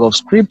reading of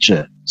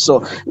Scripture.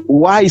 So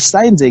why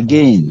signs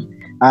again?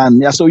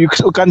 And so you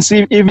can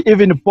see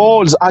even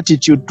Paul's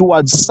attitude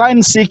towards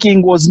sign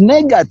seeking was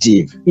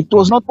negative. It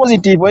was not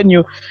positive. When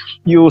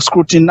you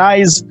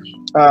scrutinize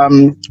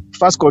 1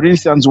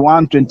 Corinthians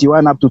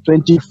 1:21 up to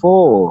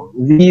 24,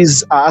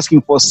 these are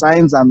asking for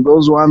signs, and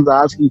those ones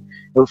are asking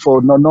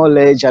for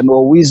knowledge and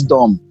or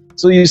wisdom.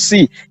 So you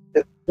see,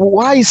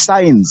 why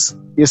signs?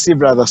 You see,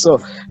 brother. So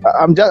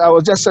I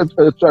was just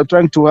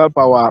trying to help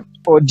our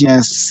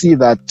audience see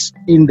that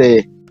in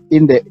the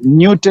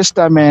New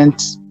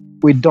Testament,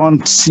 we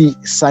don't see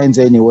signs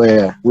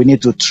anywhere. We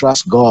need to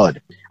trust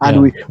God.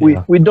 And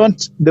we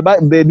don't,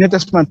 the New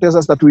Testament tells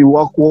us that we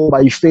walk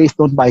by faith,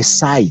 not by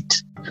sight.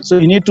 So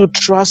you need to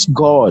trust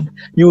God.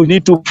 You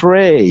need to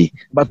pray,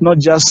 but not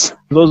just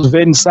those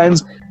vain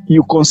signs.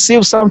 You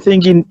conceive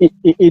something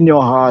in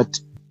your heart,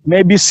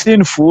 maybe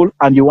sinful,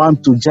 and you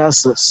want to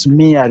just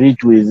smear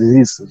it with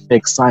these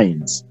fake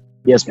signs.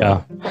 Yes,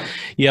 brother.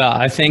 Yeah.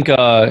 I think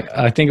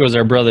it was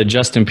our brother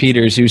Justin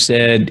Peters who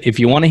said, if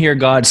you want to hear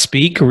God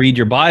speak, read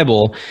your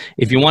Bible.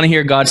 If you want to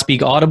hear God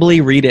speak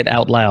audibly, read it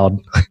out loud.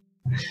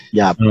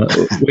 Yeah,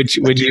 which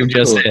you've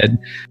just said.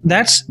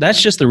 That's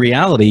just the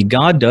reality.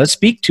 God does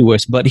speak to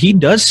us, but He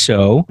does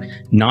so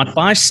not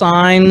by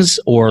signs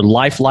or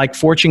lifelike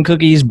fortune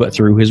cookies, but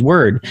through His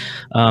Word.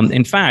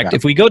 In fact,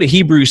 if we go to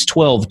Hebrews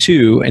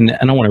 12:2, and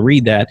I want to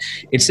read that,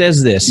 it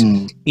says this: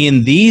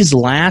 in these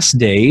last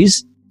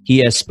days, He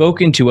has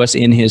spoken to us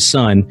in His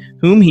Son,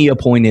 whom He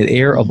appointed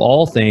heir of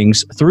all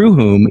things, through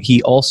whom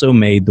He also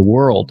made the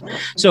world.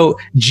 So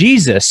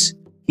Jesus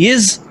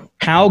is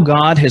how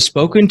God has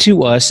spoken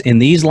to us in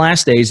these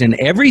last days, and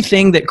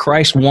everything that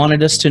Christ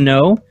wanted us to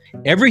know,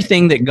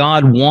 everything that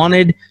God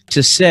wanted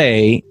to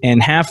say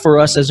and have for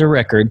us as a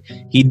record,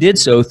 He did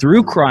so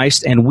through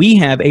Christ, and we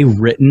have a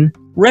written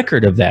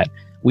record of that.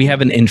 We have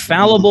an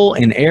infallible,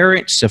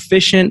 inerrant,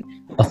 sufficient,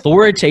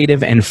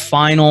 authoritative, and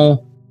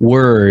final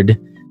word,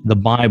 the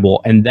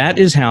Bible. And that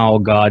is how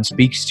God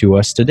speaks to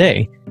us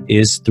today,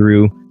 is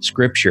through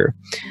Scripture.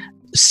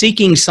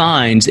 Seeking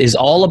signs is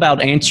all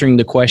about answering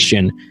the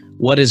question,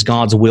 what is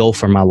God's will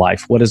for my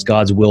life? What is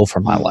God's will for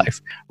my life?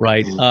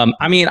 Right?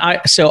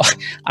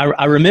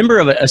 I remember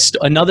of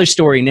another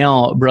story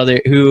now,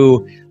 brother,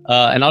 who,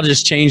 and I'll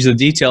just change the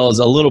details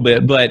a little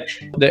bit, but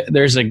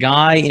there's a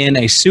guy in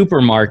a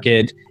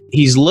supermarket.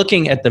 He's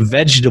looking at the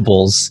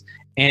vegetables,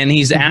 and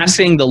he's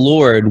asking the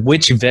Lord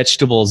which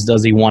vegetables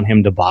does He want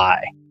him to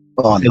buy.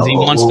 Because he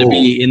wants to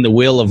be in the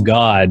will of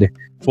God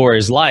for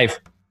his life.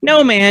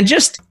 No, man,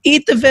 just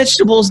eat the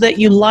vegetables that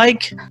you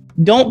like.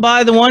 Don't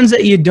buy the ones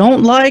that you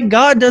don't like.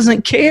 God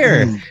doesn't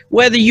care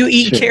whether you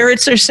eat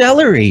carrots or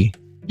celery.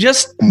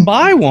 Just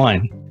buy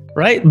one,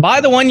 right?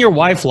 Buy the one your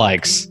wife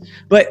likes.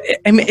 But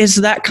I mean, it's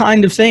that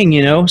kind of thing,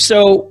 you know?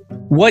 So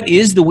what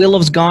is the will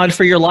of God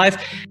for your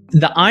life?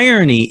 The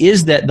irony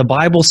is that the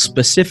Bible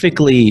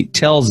specifically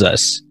tells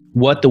us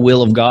what the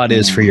will of God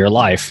is for your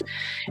life.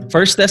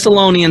 1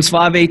 Thessalonians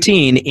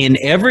 5:18, in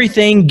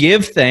everything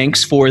give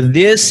thanks, for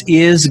this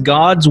is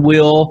God's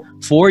will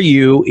for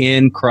you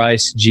in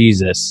Christ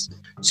Jesus.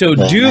 So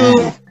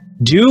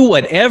do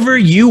whatever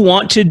you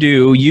want to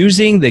do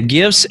using the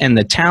gifts and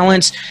the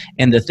talents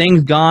and the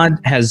things God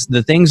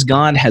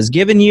has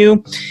given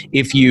you.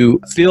 If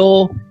you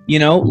feel,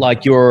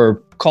 like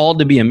you're called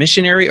to be a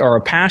missionary or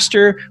a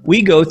pastor,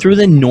 we go through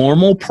the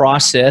normal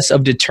process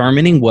of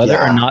determining whether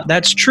or not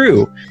that's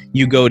true.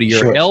 You go to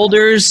your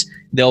elders,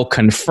 they'll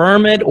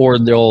confirm it or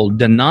they'll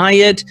deny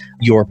it.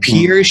 Your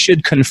peers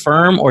should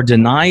confirm or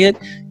deny it.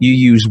 You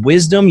use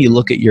wisdom, you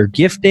look at your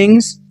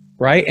giftings,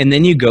 right? And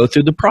then you go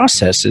through the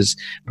processes.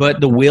 But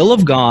the will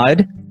of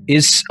God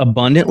is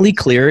abundantly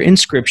clear in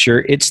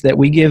Scripture. It's that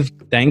we give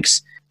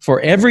thanks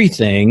for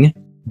everything.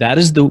 That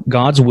is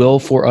God's will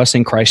for us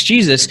in Christ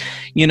Jesus.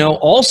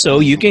 Also,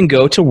 you can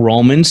go to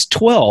Romans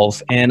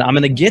 12, and I'm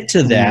going to get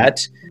to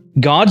that.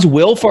 God's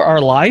will for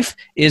our life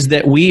is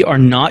that we are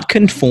not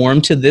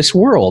conformed to this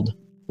world,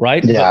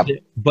 right? Yeah.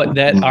 But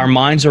that our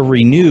minds are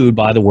renewed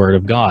by the Word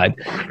of God.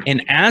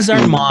 And as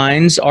our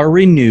minds are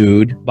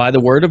renewed by the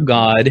Word of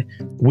God,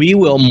 we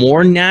will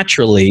more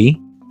naturally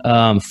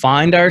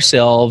find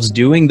ourselves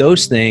doing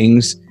those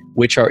things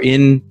which are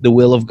in the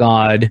will of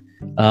God,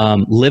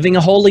 living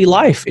a holy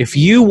life. If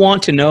you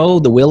want to know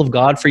the will of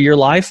God for your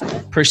life,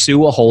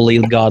 pursue a holy,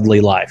 godly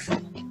life,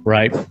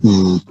 right?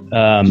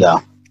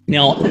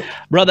 Now,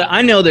 brother,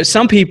 I know that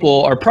some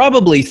people are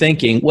probably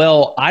thinking,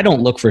 well, I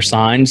don't look for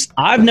signs.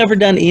 I've never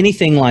done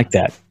anything like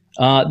that.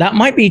 That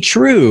might be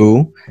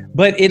true,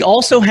 but it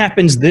also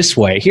happens this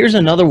way. Here's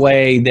another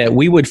way that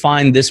we would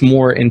find this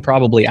more in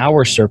probably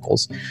our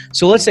circles.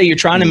 So let's say you're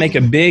trying to make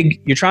a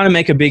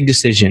big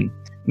decision.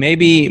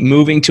 Maybe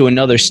moving to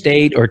another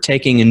state or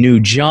taking a new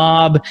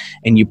job,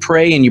 and you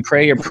pray and you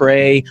pray or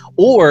pray.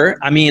 Or,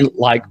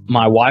 like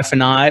my wife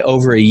and I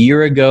over a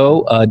year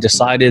ago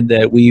decided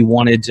that we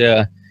wanted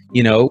to,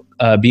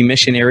 be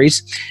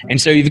missionaries. And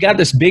so you've got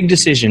this big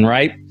decision,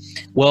 right?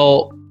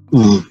 Well,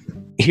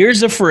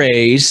 here's a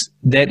phrase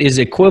that is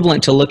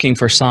equivalent to looking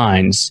for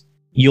signs.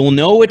 You'll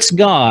know it's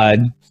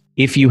God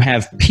if you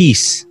have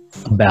peace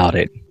about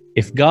it.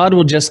 If God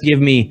will just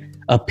give me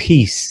a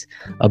peace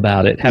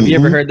about it. Have you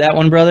ever heard that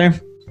one, brother?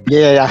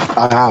 Yeah,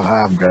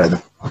 I have,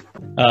 brother.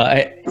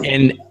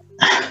 And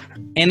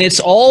it's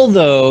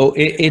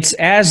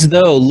as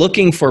though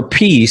looking for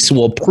peace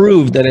will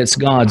prove that it's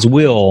God's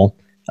will.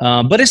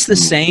 But it's the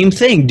same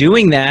thing.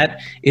 Doing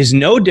that is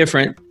no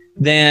different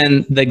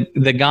than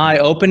the guy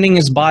opening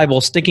his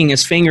Bible, sticking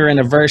his finger in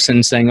a verse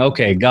and saying,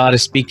 okay, God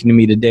is speaking to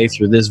me today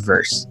through this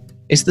verse.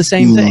 It's the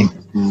same thing.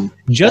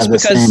 Just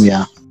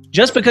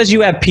because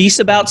you have peace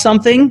about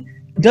something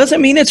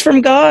doesn't mean it's from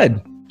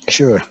God.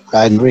 Sure,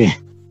 I agree.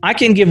 I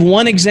can give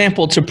one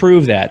example to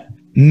prove that.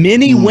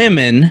 Many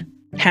women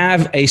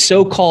have a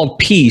so-called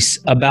peace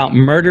about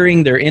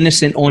murdering their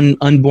innocent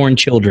unborn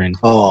children.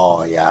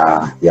 Oh,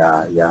 yeah.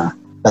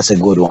 That's a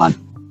good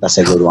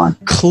one.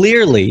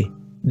 Clearly,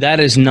 that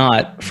is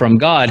not from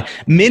God.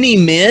 Many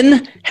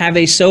men have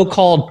a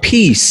so-called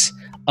peace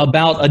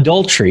about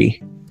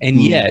adultery,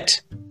 and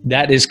yet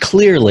that is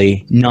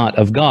clearly not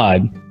of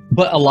God.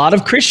 But a lot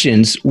of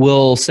Christians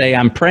will say,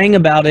 I'm praying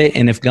about it,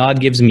 and if God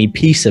gives me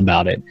peace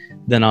about it,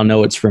 then I'll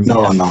know it's from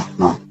Him.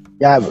 No.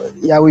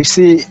 Yeah, we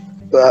see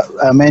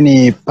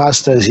many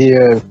pastors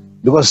here,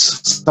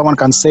 because someone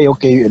can say,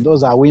 okay,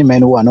 those are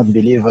women who are not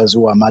believers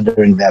who are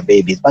murdering their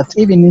babies. But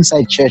even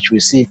inside church,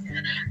 we see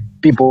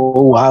people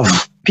who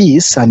have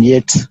peace, and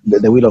yet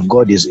the will of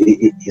God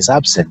is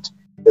absent.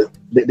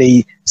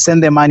 They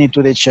send the money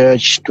to the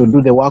church to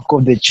do the work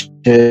of the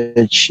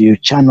church. You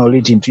channel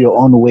it into your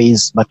own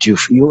ways, but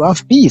you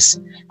have peace.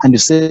 And you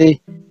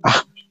say,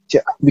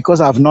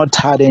 because I've not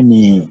had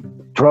any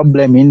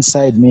problem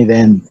inside me,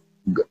 then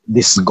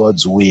this is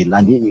God's will.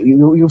 And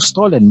you've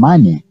stolen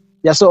money.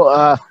 Yeah,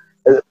 so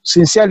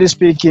sincerely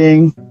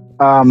speaking,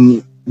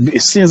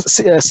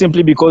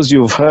 simply because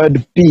you've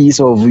heard peace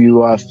or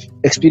you are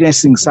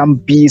experiencing some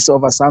peace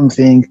over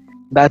something,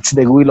 that's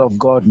the will of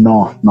God.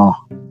 No,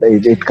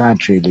 it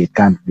can't really. It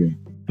can't be.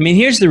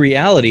 Here's the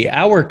reality.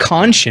 Our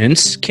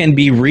conscience can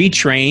be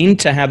retrained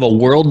to have a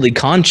worldly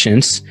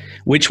conscience,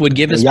 which would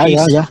give us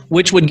peace.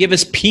 Which would give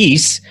us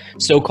peace,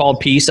 so-called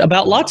peace,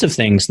 about lots of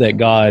things that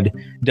God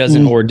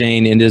doesn't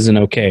ordain and isn't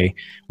okay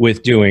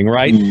with doing,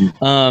 right?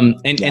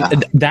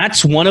 And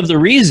that's one of the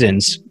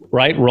reasons,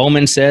 right?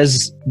 Romans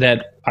says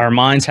that our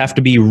minds have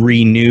to be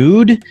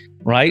renewed,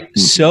 right?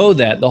 So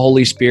that the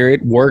Holy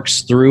Spirit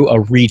works through a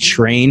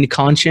retrained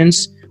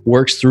conscience,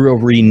 works through a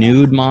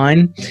renewed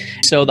mind.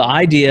 So the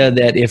idea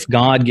that if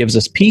God gives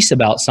us peace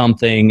about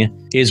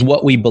something is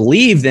what we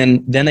believe,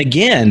 then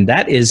again,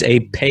 that is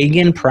a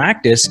pagan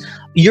practice.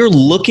 You're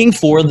looking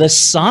for the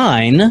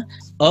sign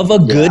of a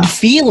good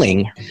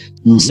feeling.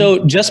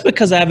 So just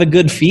because I have a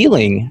good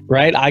feeling,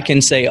 right, I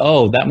can say,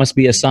 oh, that must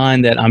be a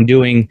sign that I'm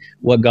doing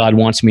what God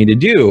wants me to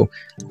do.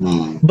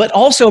 But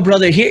also,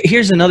 brother,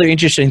 here's another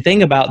interesting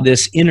thing about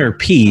this inner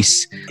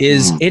peace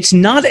is it's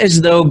not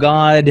as though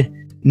God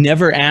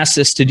never asks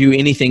us to do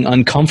anything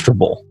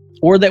uncomfortable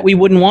or that we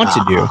wouldn't want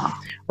to do,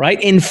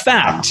 right? In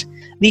fact,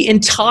 the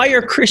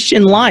entire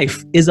Christian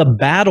life is a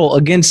battle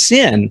against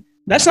sin.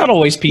 That's not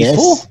always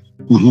peaceful.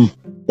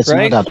 It's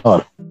right? not at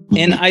all.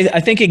 And I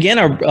think, again,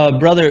 our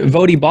brother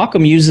Vodi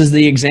Bakum uses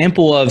the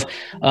example of,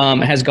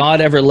 has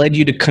God ever led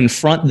you to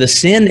confront the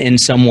sin in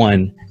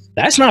someone?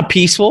 That's not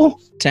peaceful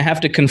to have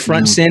to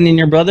confront sin in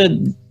your brother.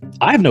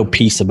 I have no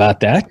peace about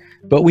that,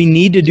 but we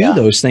need to do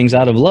those things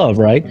out of love,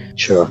 right?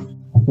 Sure.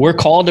 We're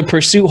called to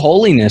pursue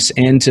holiness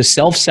and to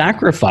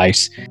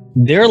self-sacrifice.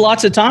 There are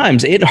lots of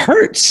times it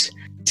hurts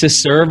to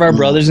serve our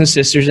brothers and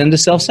sisters and to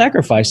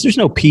self-sacrifice. There's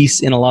no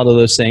peace in a lot of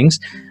those things.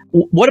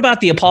 What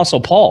about the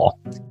Apostle Paul?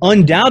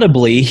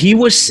 Undoubtedly, he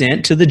was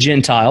sent to the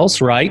Gentiles,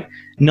 right?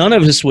 None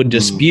of us would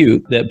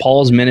dispute that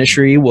Paul's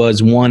ministry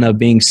was one of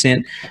being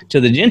sent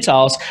to the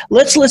Gentiles.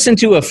 Let's listen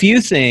to a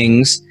few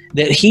things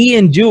that he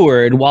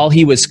endured while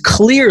he was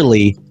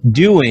clearly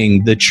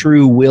doing the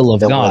true will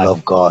of God. The will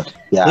of God.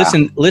 Yeah.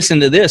 Listen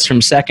to this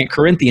from 2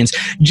 Corinthians.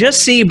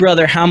 Just see,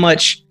 brother, how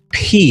much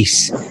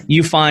peace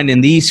you find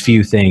in these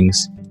few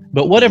things.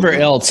 But whatever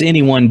else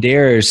anyone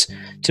dares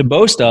to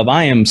boast of,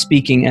 I am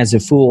speaking as a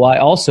fool. I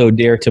also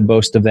dare to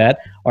boast of that.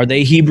 Are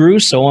they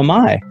Hebrews? So am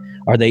I.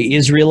 Are they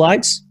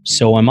Israelites?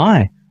 So am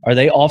I. Are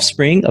they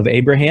offspring of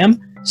Abraham?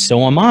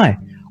 So am I.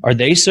 Are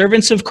they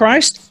servants of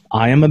Christ?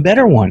 I am a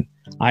better one.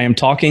 I am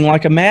talking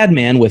like a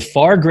madman with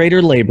far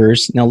greater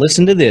labors. Now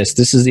listen to this.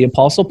 This is the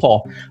Apostle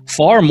Paul.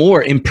 Far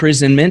more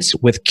imprisonments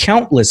with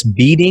countless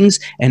beatings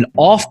and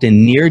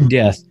often near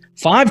death.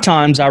 5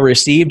 times I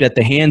received at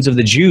the hands of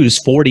the Jews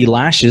 40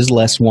 lashes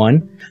less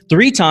one.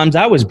 3 times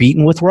I was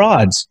beaten with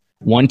rods.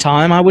 1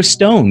 time I was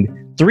stoned.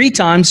 3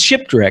 times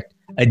shipwrecked.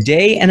 A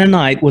day and a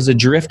night was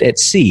adrift at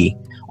sea,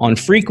 on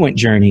frequent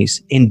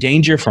journeys, in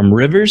danger from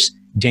rivers,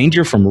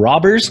 danger from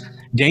robbers,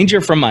 danger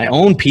from my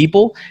own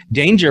people,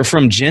 danger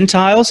from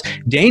Gentiles,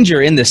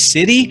 danger in the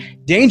city,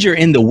 danger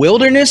in the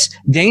wilderness,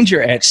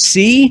 danger at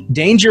sea,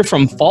 danger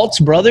from false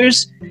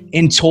brothers,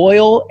 in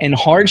toil and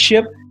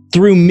hardship,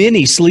 through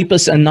many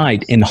sleepless a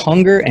night, in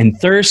hunger and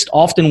thirst,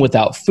 often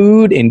without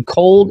food, in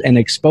cold and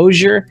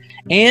exposure.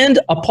 And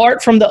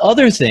apart from the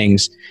other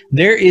things,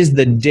 there is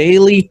the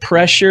daily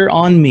pressure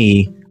on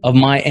me of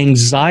my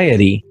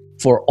anxiety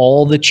for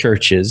all the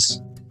churches.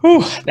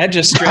 Whew, that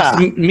just stressed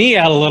me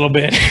out a little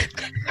bit.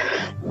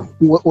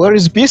 Where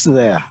is peace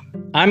there?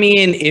 I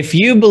mean, if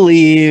you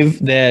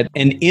believe that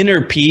an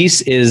inner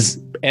peace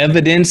is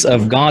evidence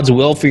of God's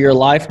will for your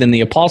life, then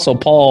the Apostle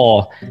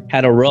Paul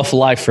had a rough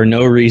life for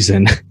no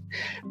reason.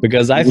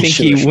 Because I think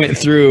he went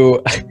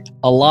through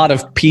a lot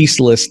of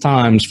peaceless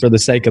times for the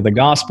sake of the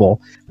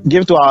gospel.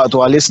 Give to our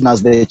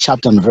listeners the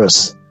chapter and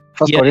verse.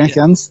 1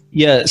 Corinthians?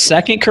 Yeah,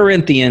 2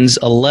 Corinthians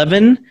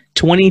 11,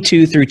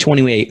 22 through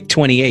 28.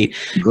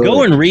 Good.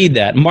 Go and read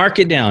that. Mark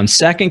it down.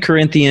 2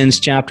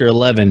 Corinthians chapter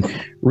 11.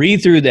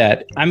 Read through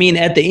that. I mean,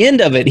 at the end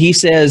of it, he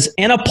says,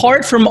 and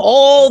apart from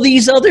all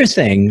these other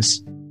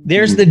things,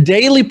 there's the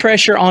daily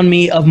pressure on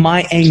me of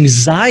my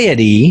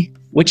anxiety,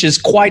 which is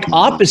quite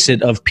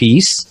opposite of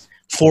peace,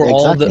 for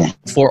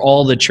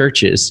all the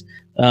churches.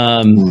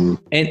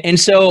 And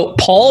so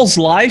Paul's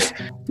life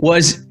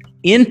was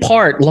in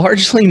part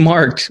largely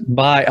marked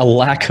by a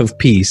lack of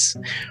peace,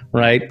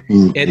 right?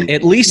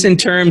 At least in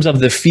terms of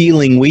the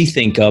feeling we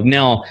think of.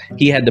 Now,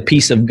 he had the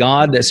peace of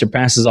God that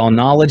surpasses all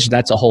knowledge.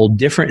 That's a whole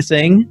different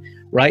thing,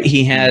 right?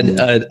 He had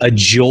a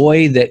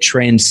joy that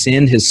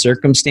transcended his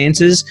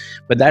circumstances,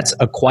 but that's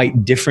a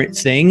quite different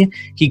thing.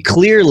 He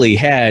clearly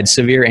had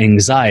severe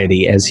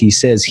anxiety, as he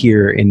says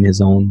here in his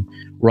own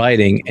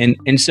writing.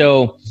 And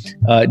so,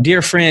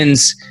 dear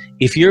friends,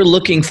 if you're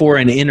looking for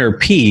an inner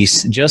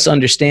peace, just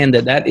understand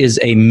that that is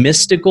a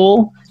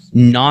mystical,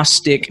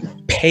 Gnostic,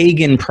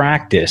 pagan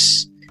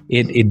practice.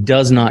 It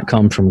does not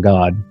come from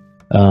God,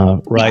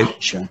 right? Yeah,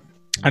 sure.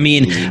 I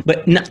mean,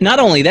 but not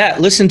only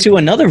that, listen to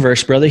another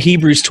verse, brother.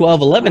 Hebrews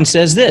 12:11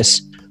 says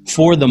this,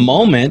 for the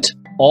moment,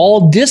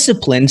 all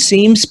discipline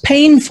seems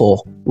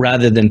painful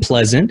rather than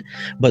pleasant,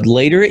 but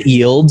later it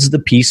yields the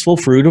peaceful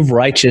fruit of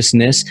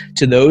righteousness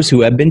to those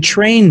who have been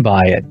trained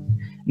by it.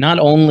 Not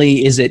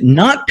only is it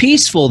not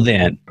peaceful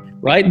then,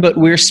 right, but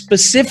we're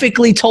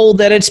specifically told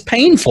that it's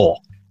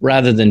painful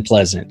rather than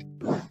pleasant.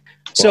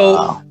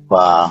 So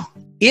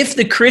if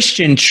the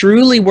Christian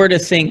truly were to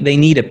think they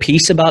need a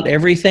peace about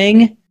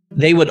everything,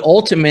 they would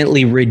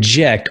ultimately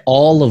reject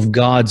all of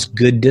God's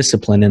good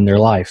discipline in their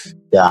life.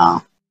 Yeah.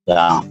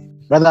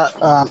 Brother,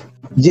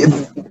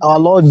 our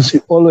Lord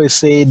always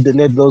said,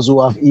 let those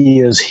who have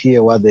ears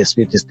hear what the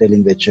Spirit is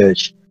telling the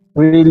church.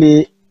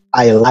 Really,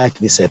 I like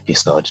this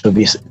episode, to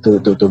be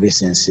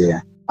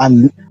sincere.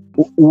 And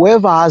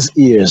whoever has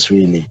ears,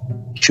 really,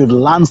 should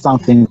learn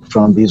something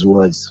from these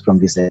words, from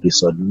this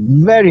episode.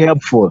 Very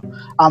helpful.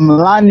 I'm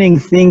learning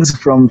things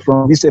from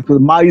this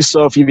episode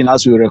myself, even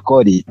as we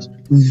record it.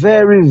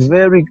 Very,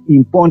 very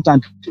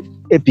important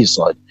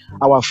episode.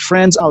 Our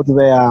friends out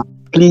there,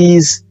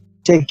 please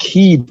take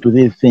heed to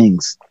these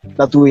things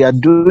that we are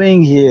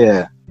doing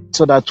here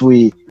so that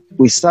we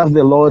serve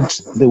the Lord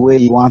the way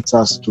He wants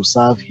us to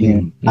serve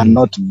Him and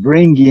not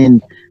bring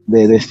in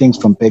the things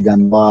from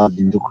pagan world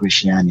into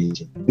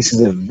Christianity. This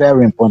is a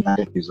very important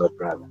episode,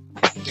 brother.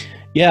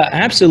 Yeah,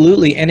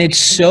 absolutely. And it's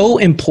so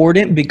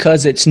important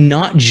because it's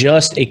not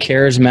just a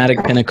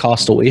charismatic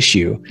Pentecostal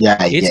issue. Yeah,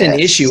 It's an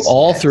issue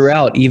all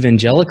throughout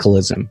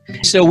evangelicalism.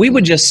 So we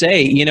would just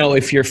say,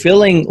 if you're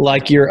feeling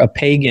like you're a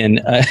pagan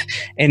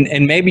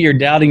and maybe you're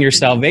doubting your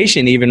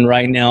salvation even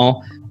right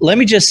now, let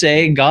me just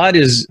say God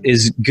is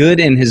good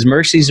and his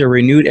mercies are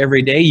renewed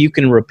every day. You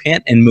can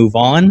repent and move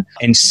on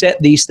and set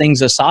these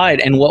things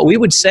aside. And what we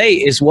would say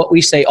is what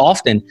we say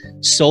often,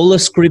 sola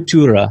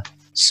scriptura.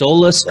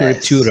 Sola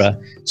scriptura.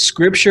 Yes.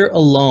 Scripture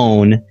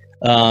alone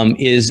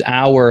is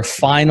our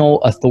final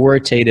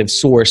authoritative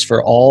source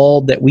for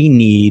all that we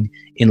need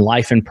in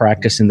life and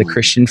practice in the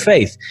Christian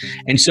faith.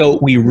 And so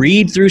we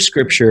read through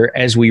Scripture.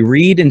 As we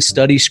read and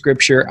study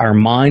Scripture, our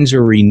minds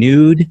are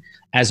renewed.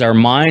 As our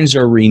minds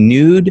are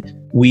renewed,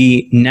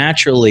 we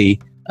naturally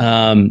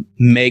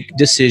make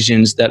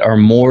decisions that are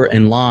more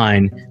in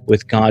line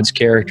with God's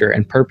character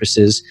and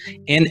purposes.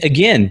 And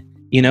again,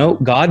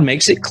 God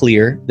makes it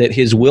clear that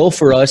his will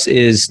for us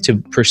is to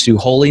pursue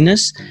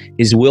holiness.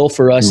 His will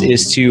for us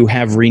is to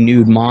have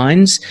renewed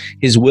minds.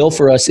 His will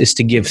for us is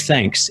to give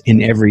thanks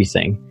in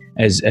everything,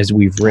 as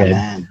we've read.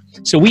 Amen.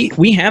 So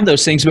we have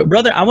those things. But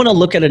brother, I want to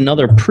look at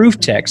another proof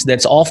text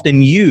that's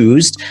often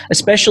used,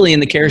 especially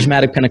in the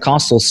charismatic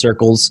Pentecostal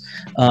circles,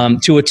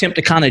 to attempt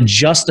to kind of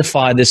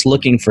justify this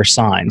looking for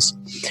signs,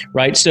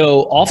 right?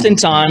 So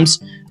oftentimes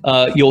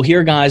you'll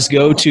hear guys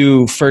go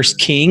to 1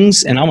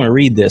 Kings, and I'm going to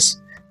read this.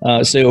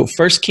 So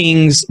 1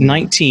 Kings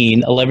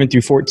 19, 11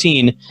 through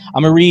 14,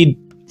 I'm going to read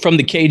from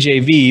the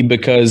KJV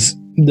because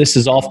this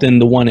is often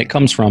the one it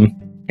comes from.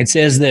 It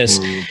says this,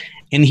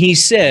 "And he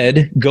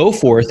said, go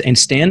forth and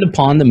stand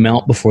upon the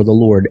mount before the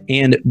Lord.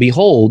 And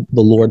behold,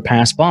 the Lord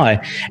passed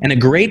by, and a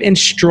great and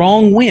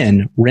strong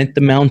wind rent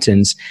the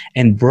mountains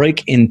and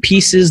brake in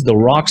pieces the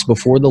rocks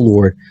before the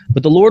Lord.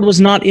 But the Lord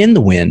was not in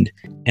the wind.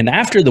 And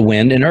after the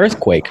wind, an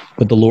earthquake.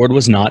 But the Lord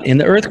was not in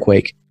the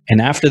earthquake. And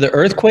after the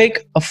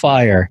earthquake, a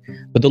fire.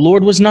 But the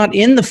Lord was not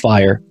in the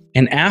fire.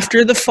 And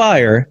after the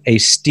fire, a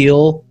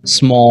still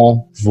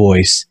small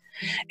voice.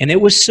 And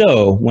it was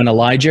so, when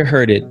Elijah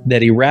heard it,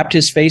 that he wrapped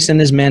his face in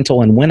his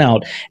mantle and went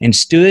out and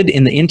stood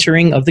in the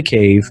entering of the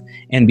cave.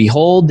 And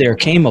behold, there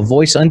came a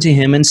voice unto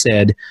him and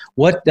said,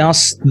 What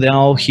dost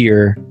thou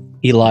here,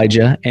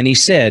 Elijah? And he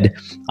said,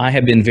 I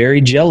have been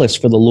very jealous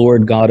for the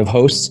Lord God of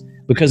hosts,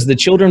 because the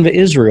children of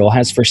Israel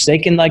has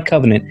forsaken thy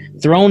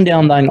covenant, thrown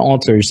down thine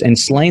altars, and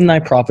slain thy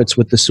prophets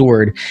with the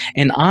sword.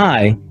 And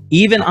I,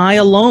 even I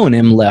alone,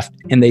 am left,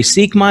 and they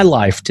seek my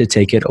life to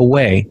take it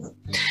away."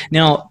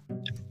 Now,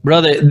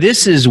 brother,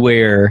 this is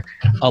where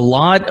a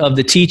lot of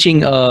the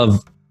teaching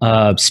of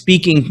God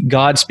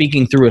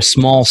speaking through a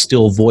small,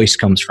 still voice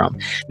comes from.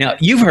 Now,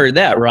 you've heard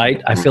that,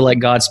 right? I feel like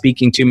God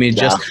speaking to me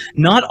just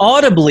not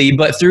audibly,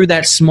 but through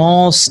that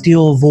small,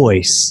 still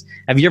voice.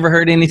 Have you ever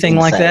heard anything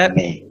like that?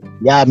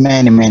 Yeah,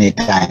 many, many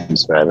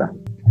times, brother.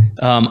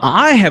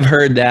 I have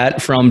heard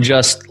that from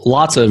just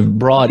lots of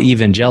broad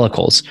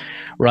evangelicals,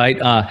 right?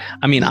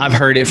 I've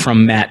heard it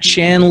from Matt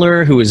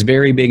Chandler, who is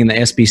very big in the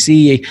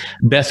SBC.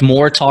 Beth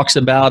Moore talks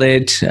about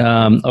it.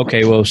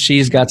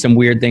 She's got some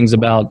weird things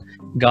about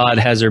God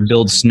has her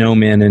build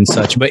snowmen and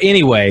such. But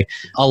anyway,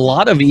 a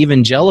lot of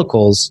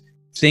evangelicals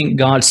think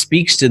God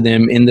speaks to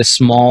them in the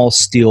small,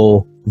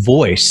 still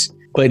voice.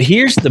 But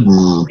here's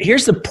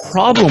the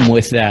problem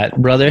with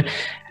that, brother.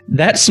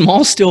 That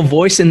small, still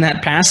voice in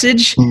that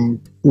passage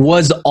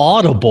was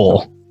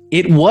audible.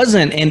 It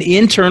wasn't an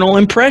internal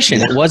impression.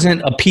 It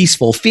wasn't a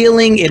peaceful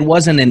feeling. It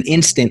wasn't an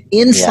instant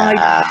insight.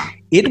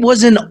 It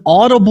was an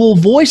audible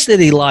voice that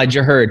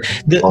Elijah heard.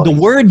 The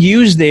word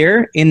used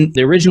there in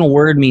the original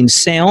word means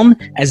sound,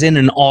 as in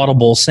an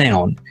audible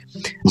sound.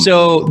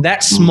 So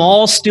that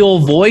small, still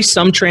voice,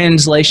 some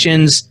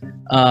translations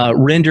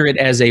render it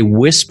as a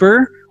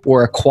whisper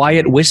or a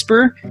quiet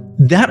whisper.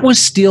 That was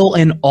still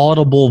an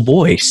audible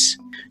voice.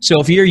 So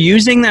if you're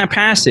using that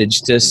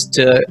passage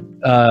to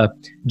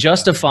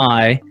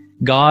justify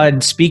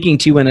God speaking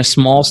to you in a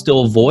small,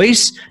 still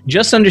voice,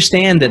 just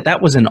understand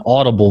that was an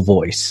audible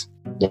voice.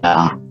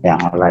 Yeah,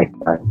 I like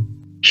that.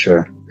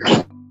 Sure.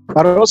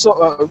 But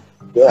also,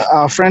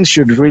 our friends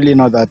should really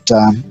know that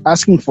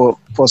asking for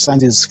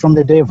signs is from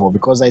the devil,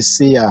 because I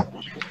see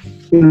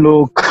in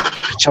Luke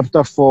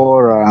chapter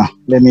 4,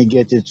 let me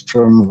get it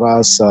from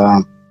verse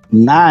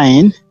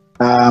 9.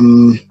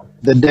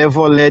 The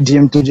devil led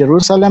him to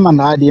Jerusalem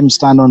and had him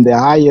stand on the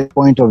highest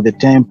point of the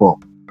temple.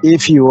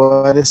 If you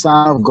are the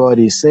Son of God,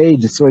 he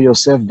said, throw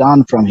yourself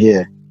down from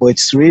here. For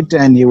it's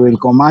written, he will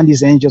command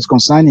his angels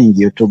concerning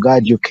you to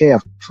guard you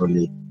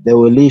carefully. They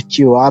will lift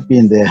you up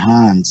in their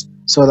hands,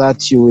 so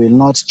that you will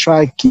not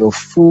strike your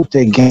foot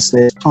against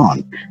the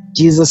stone.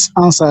 Jesus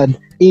answered,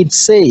 it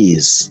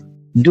says,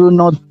 do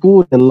not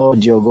put the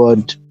Lord your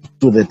God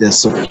to the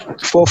test.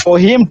 For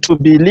him to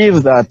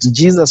believe that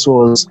Jesus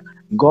was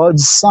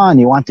God's son,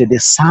 he wanted a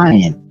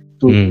sign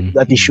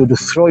that he should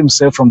throw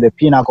himself from the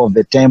pinnacle of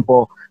the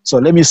temple. So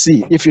let me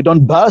see, if you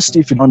don't burst,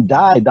 if you don't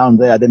die down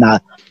there, then I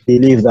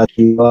believe that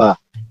you are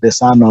the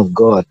Son of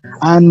God.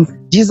 And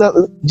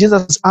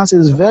Jesus' answer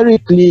is very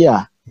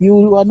clear.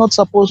 You are not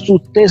supposed to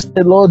test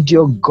the Lord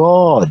your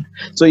God.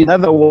 So in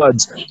other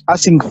words,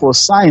 asking for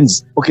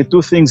signs, okay,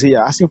 two things here.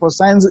 Asking for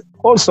signs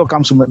also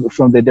comes from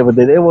the devil.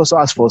 The devil also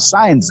asks for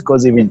signs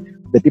because even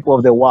the people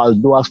of the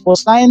world do ask for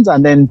signs.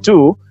 And then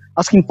two,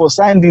 asking for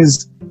signs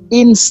is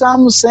in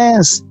some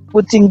sense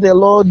putting the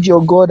Lord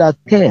your God at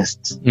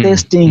test,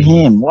 testing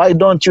him. Why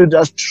don't you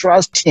just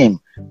trust him?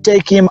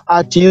 Take him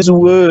at his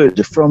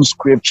word from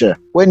scripture.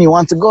 When you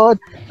want God,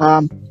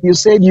 you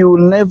said you will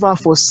never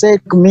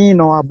forsake me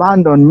nor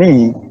abandon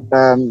me.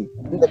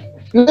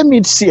 Let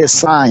me see a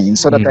sign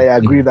so that I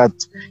agree that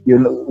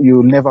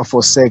you'll never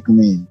forsake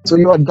me. So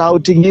you are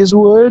doubting his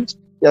word?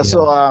 Yeah,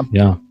 so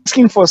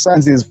asking for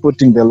signs is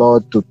putting the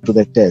Lord to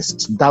the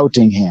test,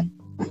 doubting him.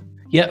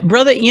 Yeah,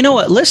 brother, you know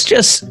what?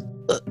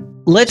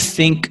 Let's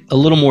think a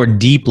little more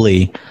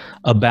deeply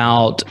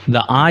about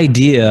the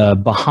idea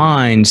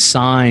behind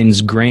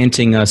signs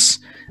granting us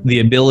the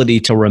ability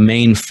to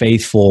remain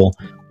faithful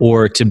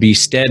or to be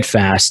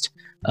steadfast.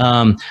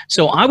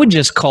 So I would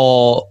just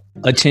call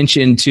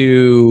attention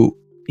to,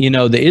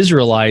 the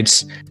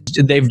Israelites.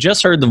 They've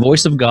just heard the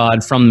voice of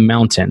God from the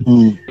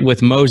mountain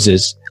with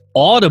Moses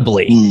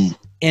audibly,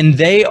 and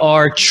they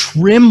are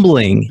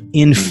trembling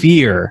in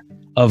fear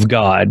of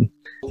God.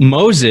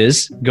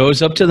 Moses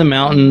goes up to the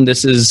mountain.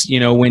 This is,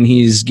 when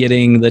he's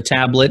getting the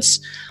tablets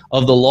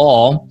of the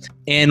law.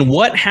 And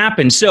what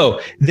happened? So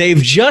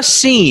they've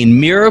just seen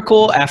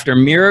miracle after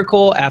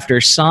miracle after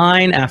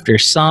sign after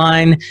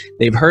sign.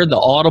 They've heard the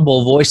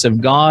audible voice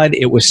of God.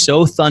 It was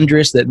so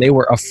thunderous that they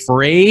were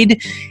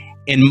afraid.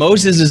 And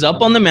Moses is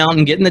up on the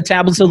mountain getting the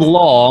tablets of the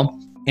law.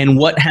 And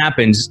what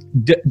happens?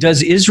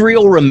 Does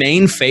Israel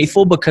remain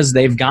faithful because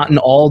they've gotten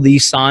all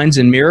these signs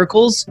and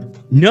miracles?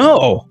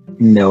 No.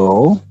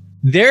 No.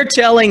 They're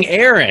telling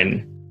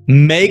Aaron,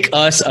 make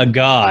us a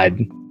god,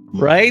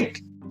 right?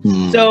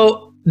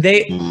 So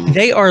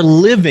they are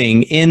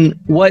living in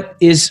what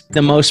is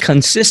the most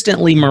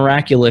consistently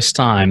miraculous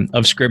time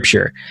of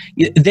Scripture.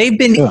 They've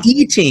been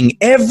eating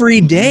every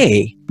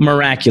day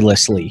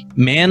miraculously.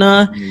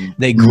 Manna,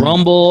 they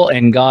grumble,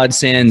 and God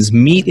sends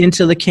meat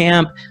into the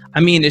camp. I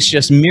mean, it's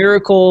just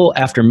miracle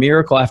after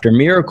miracle after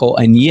miracle,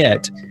 and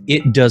yet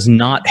it does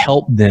not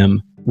help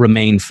them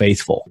remain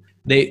faithful.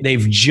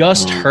 They've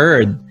just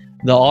heard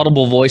the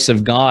audible voice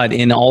of God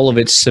in all of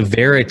its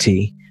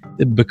severity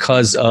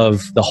because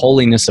of the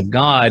holiness of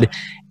God.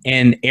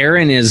 And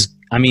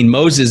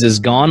Moses is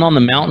gone on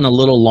the mountain a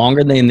little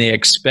longer than they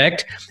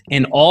expect.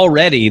 And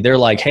already they're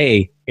like,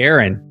 hey,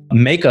 Aaron,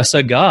 make us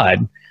a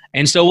god.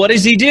 And so what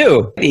does he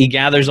do? He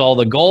gathers all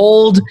the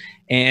gold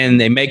and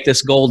they make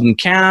this golden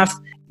calf.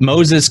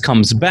 Moses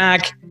comes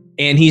back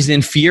and he's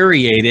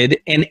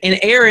infuriated. And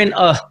Aaron,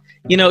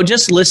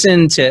 just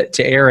listen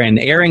to Aaron.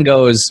 Aaron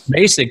goes,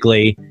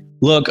 basically,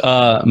 look,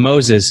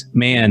 Moses,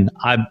 man,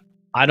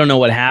 I don't know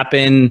what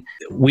happened.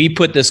 We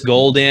put this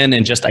gold in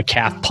and just a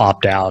calf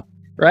popped out,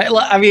 right?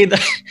 I mean,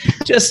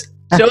 just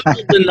total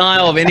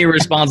denial of any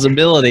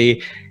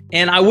responsibility.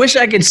 And I wish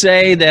I could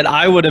say that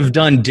I would have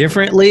done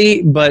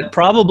differently, but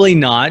probably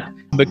not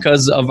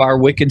because of our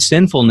wicked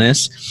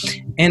sinfulness.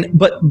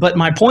 But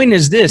my point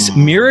is this: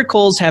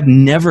 miracles have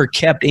never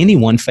kept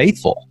anyone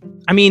faithful.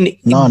 I mean,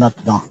 no.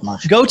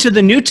 Go to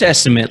the New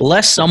Testament,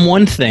 lest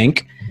someone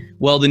think,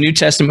 well, the New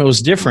Testament was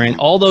different,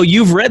 although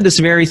you've read this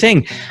very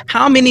thing.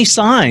 How many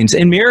signs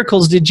and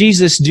miracles did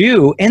Jesus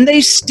do? And they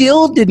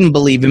still didn't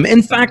believe him.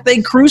 In fact,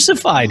 they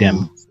crucified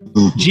him.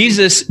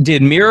 Jesus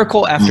did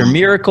miracle after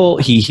miracle.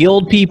 He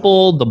healed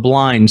people. The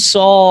blind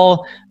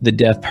saw, the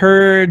deaf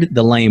heard,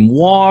 the lame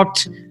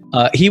walked.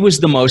 He was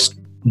the most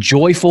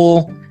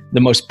joyful,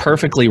 the most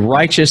perfectly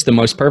righteous, the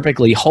most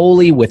perfectly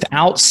holy,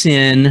 without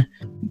sin,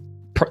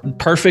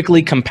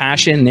 perfectly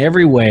compassionate in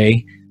every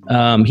way.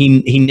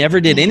 He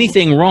never did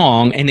anything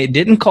wrong, and it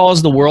didn't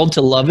cause the world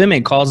to love him.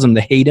 It caused them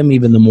to hate him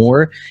even the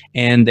more,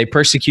 and they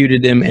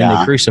persecuted him and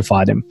they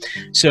crucified him.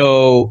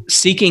 So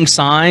seeking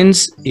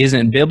signs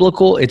isn't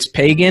biblical, it's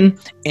pagan,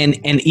 and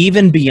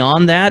even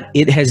beyond that,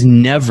 it has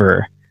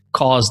never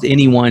caused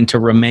anyone to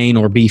remain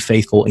or be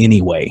faithful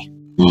anyway.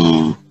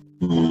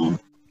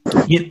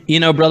 You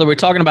know, brother, we're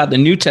talking about the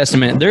New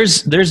Testament.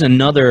 There's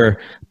another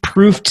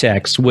proof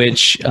text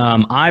which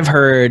I've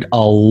heard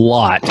a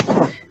lot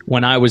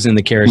when I was in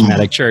the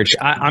charismatic church.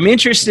 I'm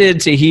interested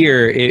to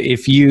hear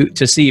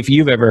to see if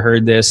you've ever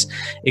heard this.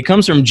 It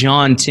comes from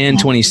John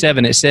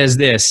 10:27. It says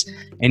this,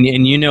 and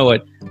you know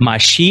it: my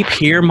sheep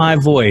hear my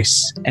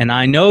voice, and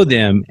I know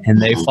them,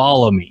 and they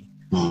follow me.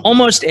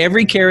 Almost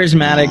every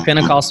charismatic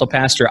Pentecostal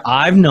pastor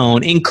I've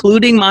known,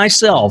 including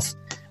myself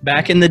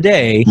back in the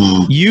day,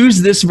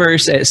 used this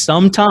verse at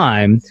some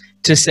time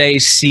to say,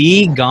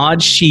 see,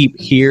 God's sheep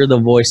hear the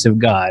voice of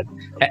God.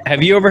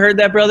 Have you ever heard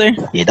that, brother?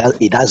 He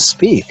does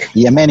speak.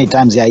 Yeah, many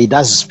times. Yeah, he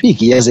does speak.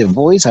 He has a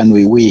voice, and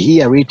we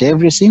hear it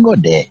every single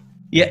day.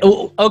 Yeah.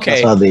 Okay.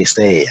 That's what they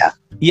say. Yeah.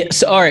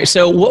 Yes. All right.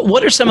 So,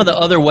 what are some of the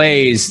other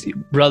ways,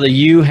 brother,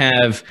 you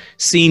have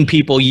seen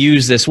people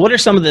use this? What are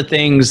some of the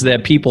things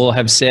that people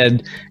have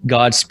said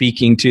God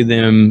speaking to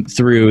them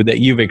through that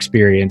you've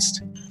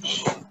experienced?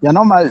 Yeah.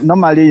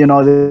 Normally, you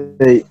know,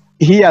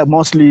 here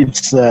mostly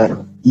it's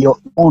your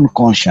own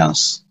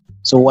conscience.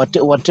 So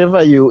whatever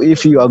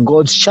if you are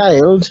God's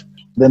child,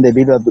 then they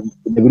believe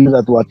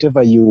that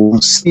whatever you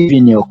see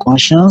in your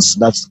conscience,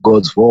 that's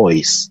God's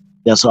voice.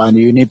 Yeah, so and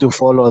you need to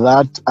follow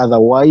that.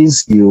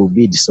 Otherwise, you'll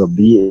be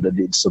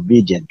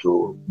disobedient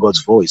to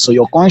God's voice. So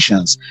your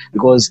conscience,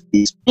 because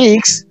He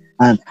speaks,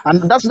 and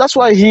that's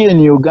why here in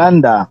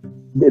Uganda,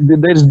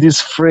 there's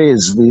this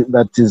phrase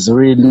that is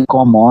really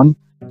common.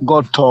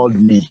 God told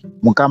me.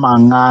 Mukama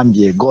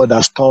ngambye, God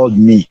has told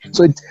me.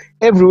 So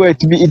everywhere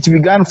it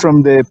began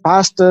from the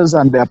pastors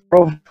and the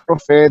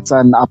prophets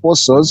and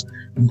apostles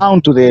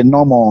down to the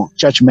normal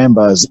church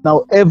members.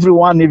 Now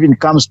everyone even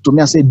comes to me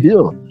and say,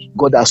 Bill,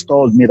 God has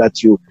told me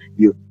that you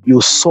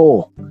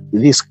saw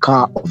this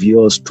car of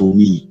yours to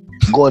me.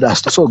 God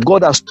has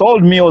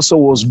told me also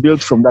was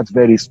built from that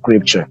very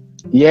scripture.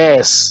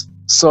 Yes.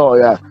 So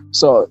yeah.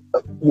 So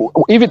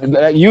even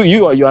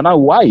you are now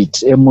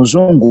white, a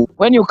Muzungu.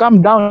 When you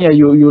come down here,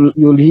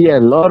 you'll hear a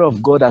lot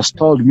of God has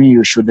told me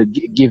you should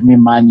give me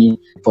money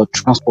for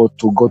transport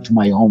to go to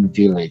my home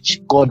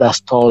village. God has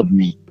told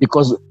me,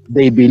 because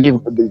they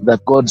believe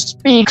that God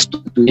speaks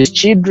to His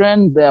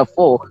children.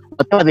 Therefore,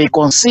 whatever they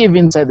conceive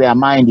inside their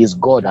mind is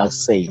God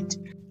has said.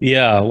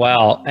 Yeah,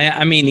 wow.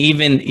 I mean,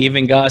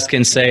 even God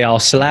can say, "I'll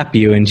slap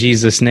you in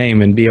Jesus'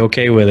 name," and be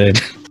okay with it.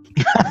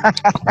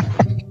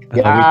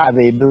 Yeah,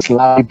 they do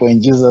slap people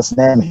in Jesus'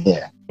 name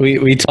here.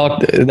 We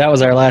talked. That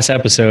was our last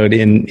episode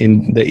in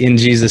the In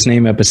Jesus'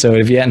 Name episode.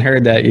 If you hadn't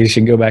heard that, you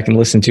should go back and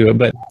listen to it.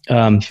 But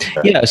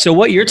yeah, so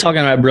what you're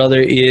talking about,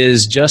 brother,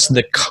 is just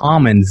the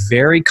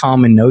very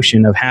common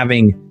notion of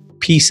having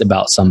peace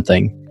about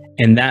something,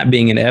 and that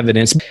being an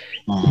evidence.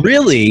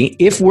 Really,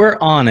 if we're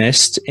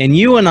honest, and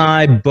you and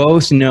I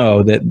both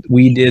know that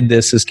we did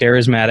this as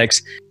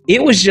charismatics,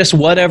 it was just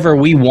whatever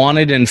we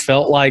wanted and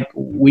felt like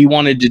we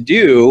wanted to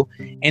do.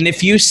 And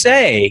if you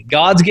say,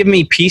 God's given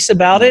me peace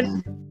about it,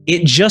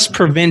 it just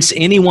prevents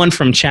anyone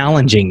from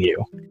challenging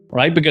you,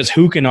 right? Because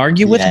who can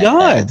argue with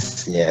God?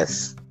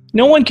 Yes.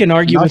 No one can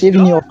argue with God. Not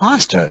even your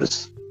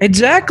pastors.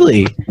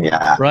 Exactly.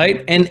 Yeah.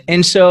 Right.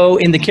 And so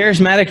in the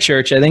charismatic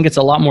church, I think it's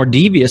a lot more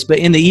devious, but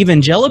in the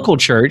evangelical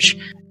church,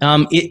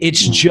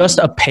 it's just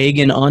a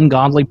pagan,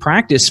 ungodly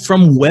practice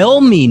from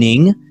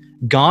well-meaning,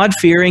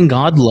 God-fearing,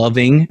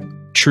 God-loving,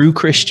 true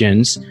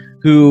Christians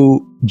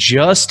who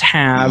just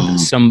have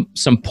some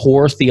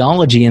poor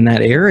theology in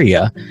that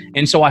area.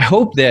 And so I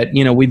hope that,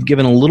 we've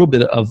given a little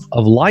bit of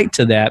light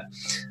to that.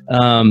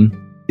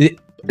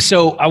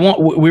 So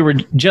we were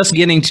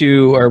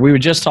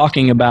just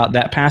talking about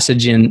that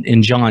passage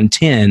in John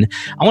 10.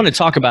 I want to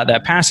talk about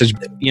that passage.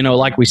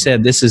 Like we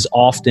said, this is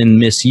often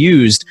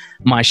misused.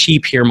 My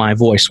sheep hear my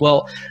voice.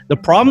 Well, the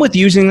problem with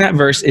using that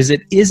verse is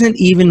it isn't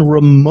even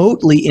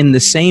remotely in the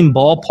same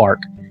ballpark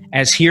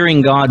as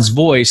hearing God's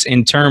voice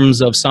in terms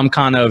of some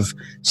kind of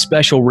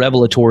special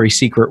revelatory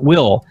secret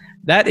will.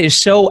 That is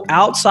so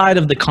outside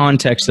of the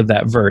context of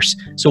that verse.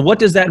 So what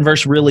does that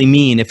verse really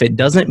mean if it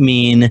doesn't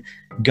mean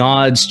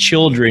God's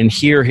children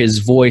hear His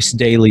voice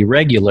daily,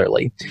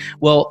 regularly?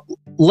 Well,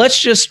 let's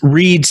just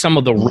read some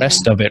of the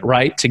rest of it,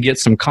 right, to get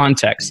some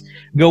context.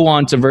 Go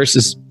on to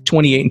verses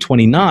 28 and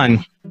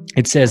 29.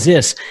 It says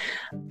this,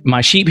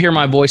 my sheep hear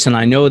my voice and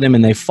I know them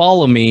and they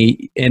follow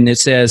me. And it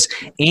says,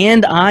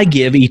 and I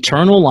give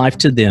eternal life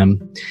to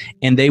them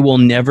and they will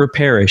never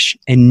perish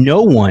and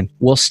no one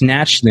will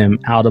snatch them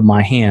out of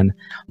my hand.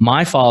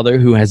 My Father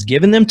who has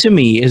given them to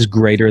me is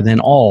greater than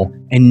all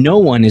and no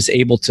one is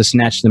able to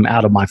snatch them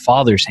out of my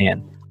Father's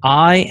hand.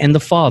 I and the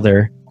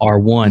Father are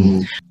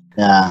one.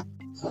 Yeah.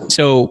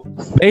 So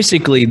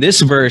basically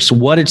this verse,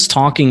 what it's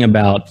talking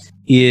about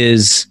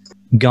is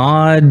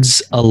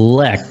God's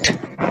elect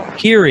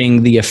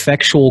hearing the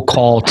effectual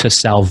call to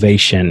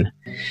salvation.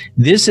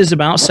 This is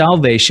about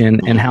salvation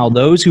and how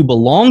those who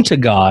belong to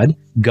God,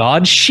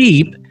 God's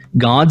sheep,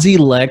 God's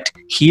elect,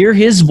 hear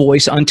His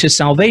voice unto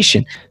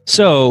salvation.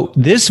 So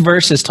this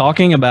verse is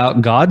talking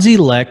about God's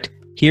elect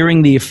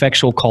hearing the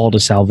effectual call to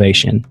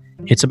salvation.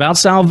 It's about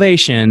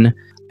salvation,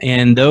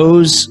 and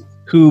those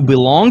who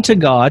belong to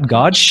God,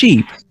 God's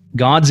sheep,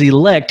 God's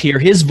elect hear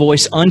His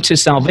voice unto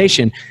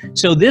salvation.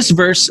 So this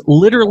verse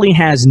literally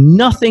has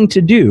nothing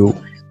to do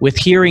with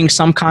hearing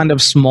some kind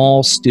of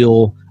small,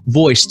 still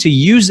voice. To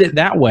use it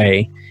that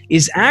way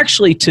is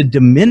actually to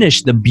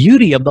diminish the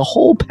beauty of the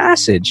whole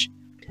passage.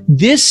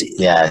 This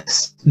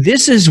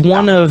is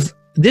one of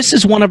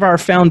our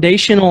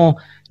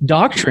foundational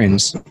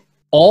doctrines.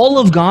 All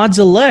of God's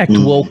elect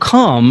will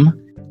come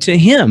to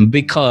Him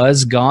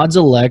because God's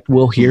elect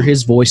will hear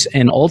His voice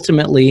and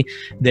ultimately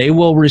they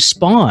will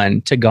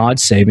respond to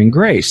God's saving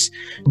grace.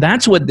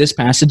 That's what this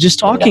passage is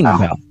talking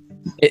about.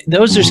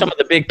 Those are some of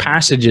the big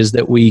passages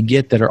that we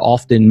get that are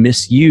often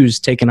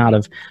misused, taken out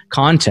of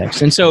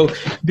context. And so,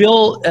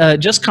 Bill,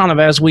 just kind of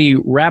as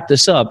we wrap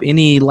this up,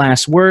 any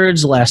last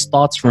words, last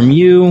thoughts from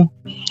you?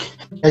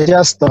 We've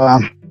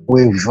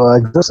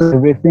just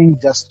everything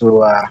just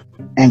to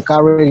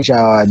encourage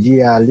our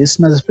dear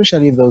listeners,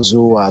 especially those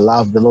who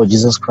love the Lord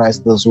Jesus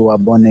Christ, those who are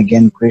born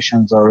again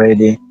Christians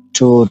already,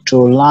 to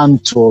learn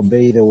to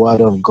obey the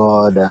word of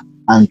God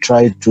and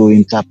try to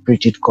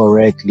interpret it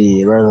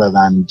correctly rather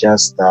than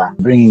just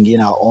bringing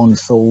in our own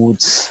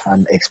thoughts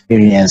and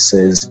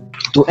experiences.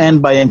 To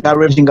end by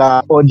encouraging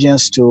our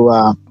audience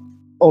to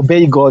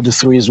obey God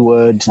through His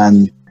word,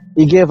 and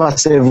He gave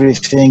us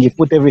everything. He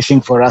put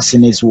everything for us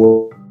in His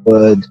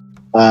word.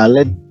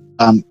 Let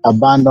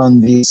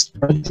abandon this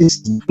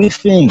practice. We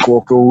think,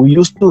 okay, we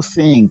used to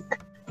think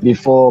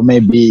before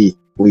maybe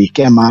we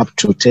came up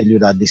to tell you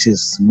that this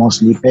is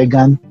mostly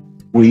pagan.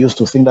 We used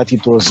to think that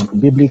it was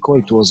biblical,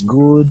 it was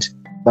good,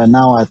 but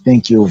now I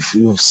think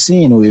you've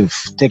seen, we've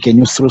taken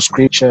you through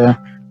scripture,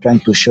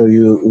 trying to show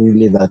you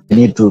really that you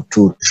need to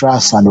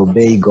trust and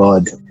obey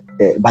God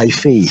by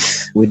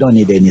faith. We don't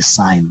need any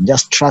sign.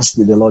 Just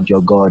trust the Lord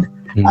your God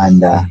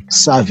and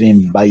serve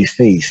Him by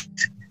faith.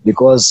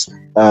 Because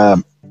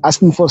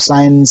asking for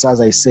signs, as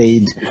I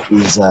said,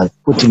 is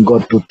putting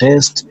God to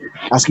test.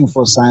 Asking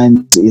for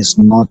signs is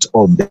not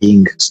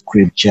obeying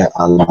scripture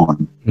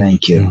alone.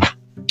 Thank you.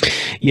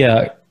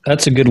 Yeah,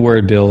 that's a good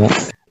word, Bill.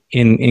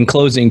 In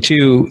closing,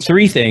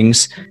 three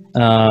things.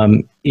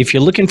 If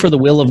you're looking for the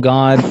will of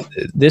God,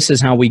 this is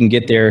how we can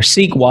get there.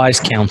 Seek wise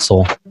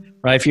counsel,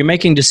 right? If you're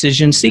making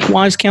decisions, seek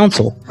wise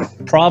counsel.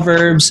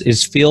 Proverbs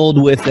is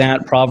filled with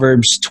that.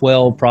 Proverbs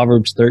 12,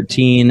 Proverbs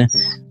 13,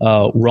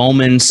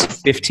 Romans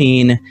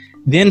 15.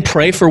 Then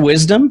pray for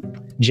wisdom.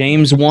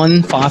 James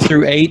 1, 5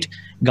 through 8.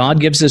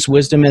 God gives us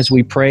wisdom as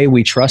we pray.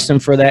 We trust Him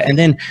for that. And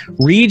then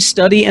read,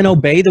 study, and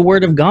obey the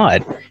Word of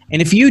God. And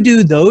if you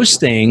do those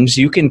things,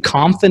 you can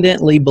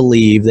confidently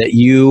believe that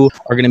you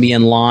are going to be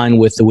in line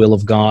with the will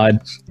of God.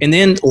 And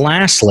then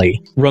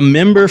lastly,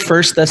 remember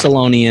 1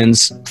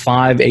 Thessalonians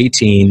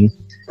 5:18.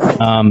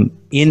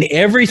 In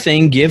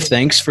everything, give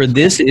thanks, for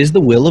this is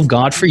the will of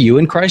God for you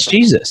in Christ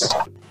Jesus.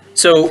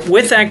 So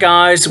with that,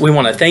 guys, we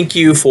want to thank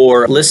you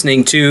for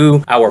listening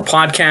to our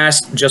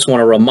podcast. Just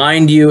want to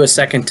remind you a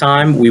second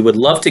time, we would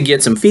love to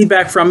get some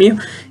feedback from you.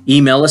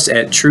 Email us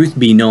at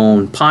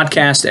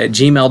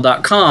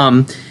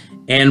truthbeknownpodcast@gmail.com.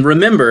 And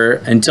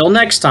remember, until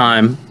next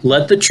time,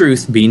 let the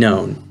truth be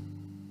known.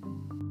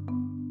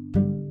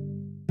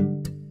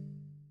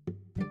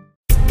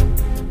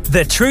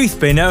 The Truth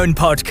Be Known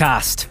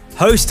podcast,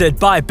 hosted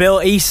by Bill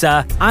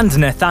Issa and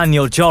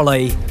Nathaniel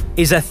Jolly,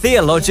 is a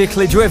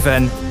theologically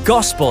driven,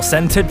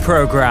 gospel-centered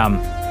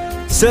program,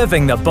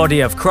 serving the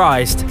body of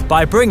Christ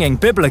by bringing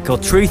biblical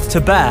truth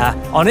to bear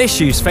on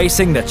issues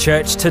facing the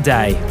church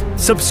today.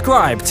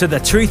 Subscribe to the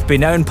Truth Be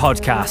Known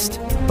podcast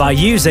by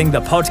using the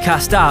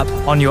podcast app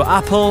on your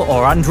Apple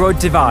or Android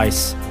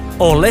device,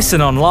 or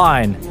listen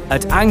online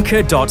at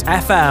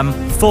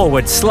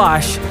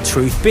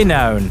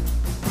anchor.fm/truthbeknown.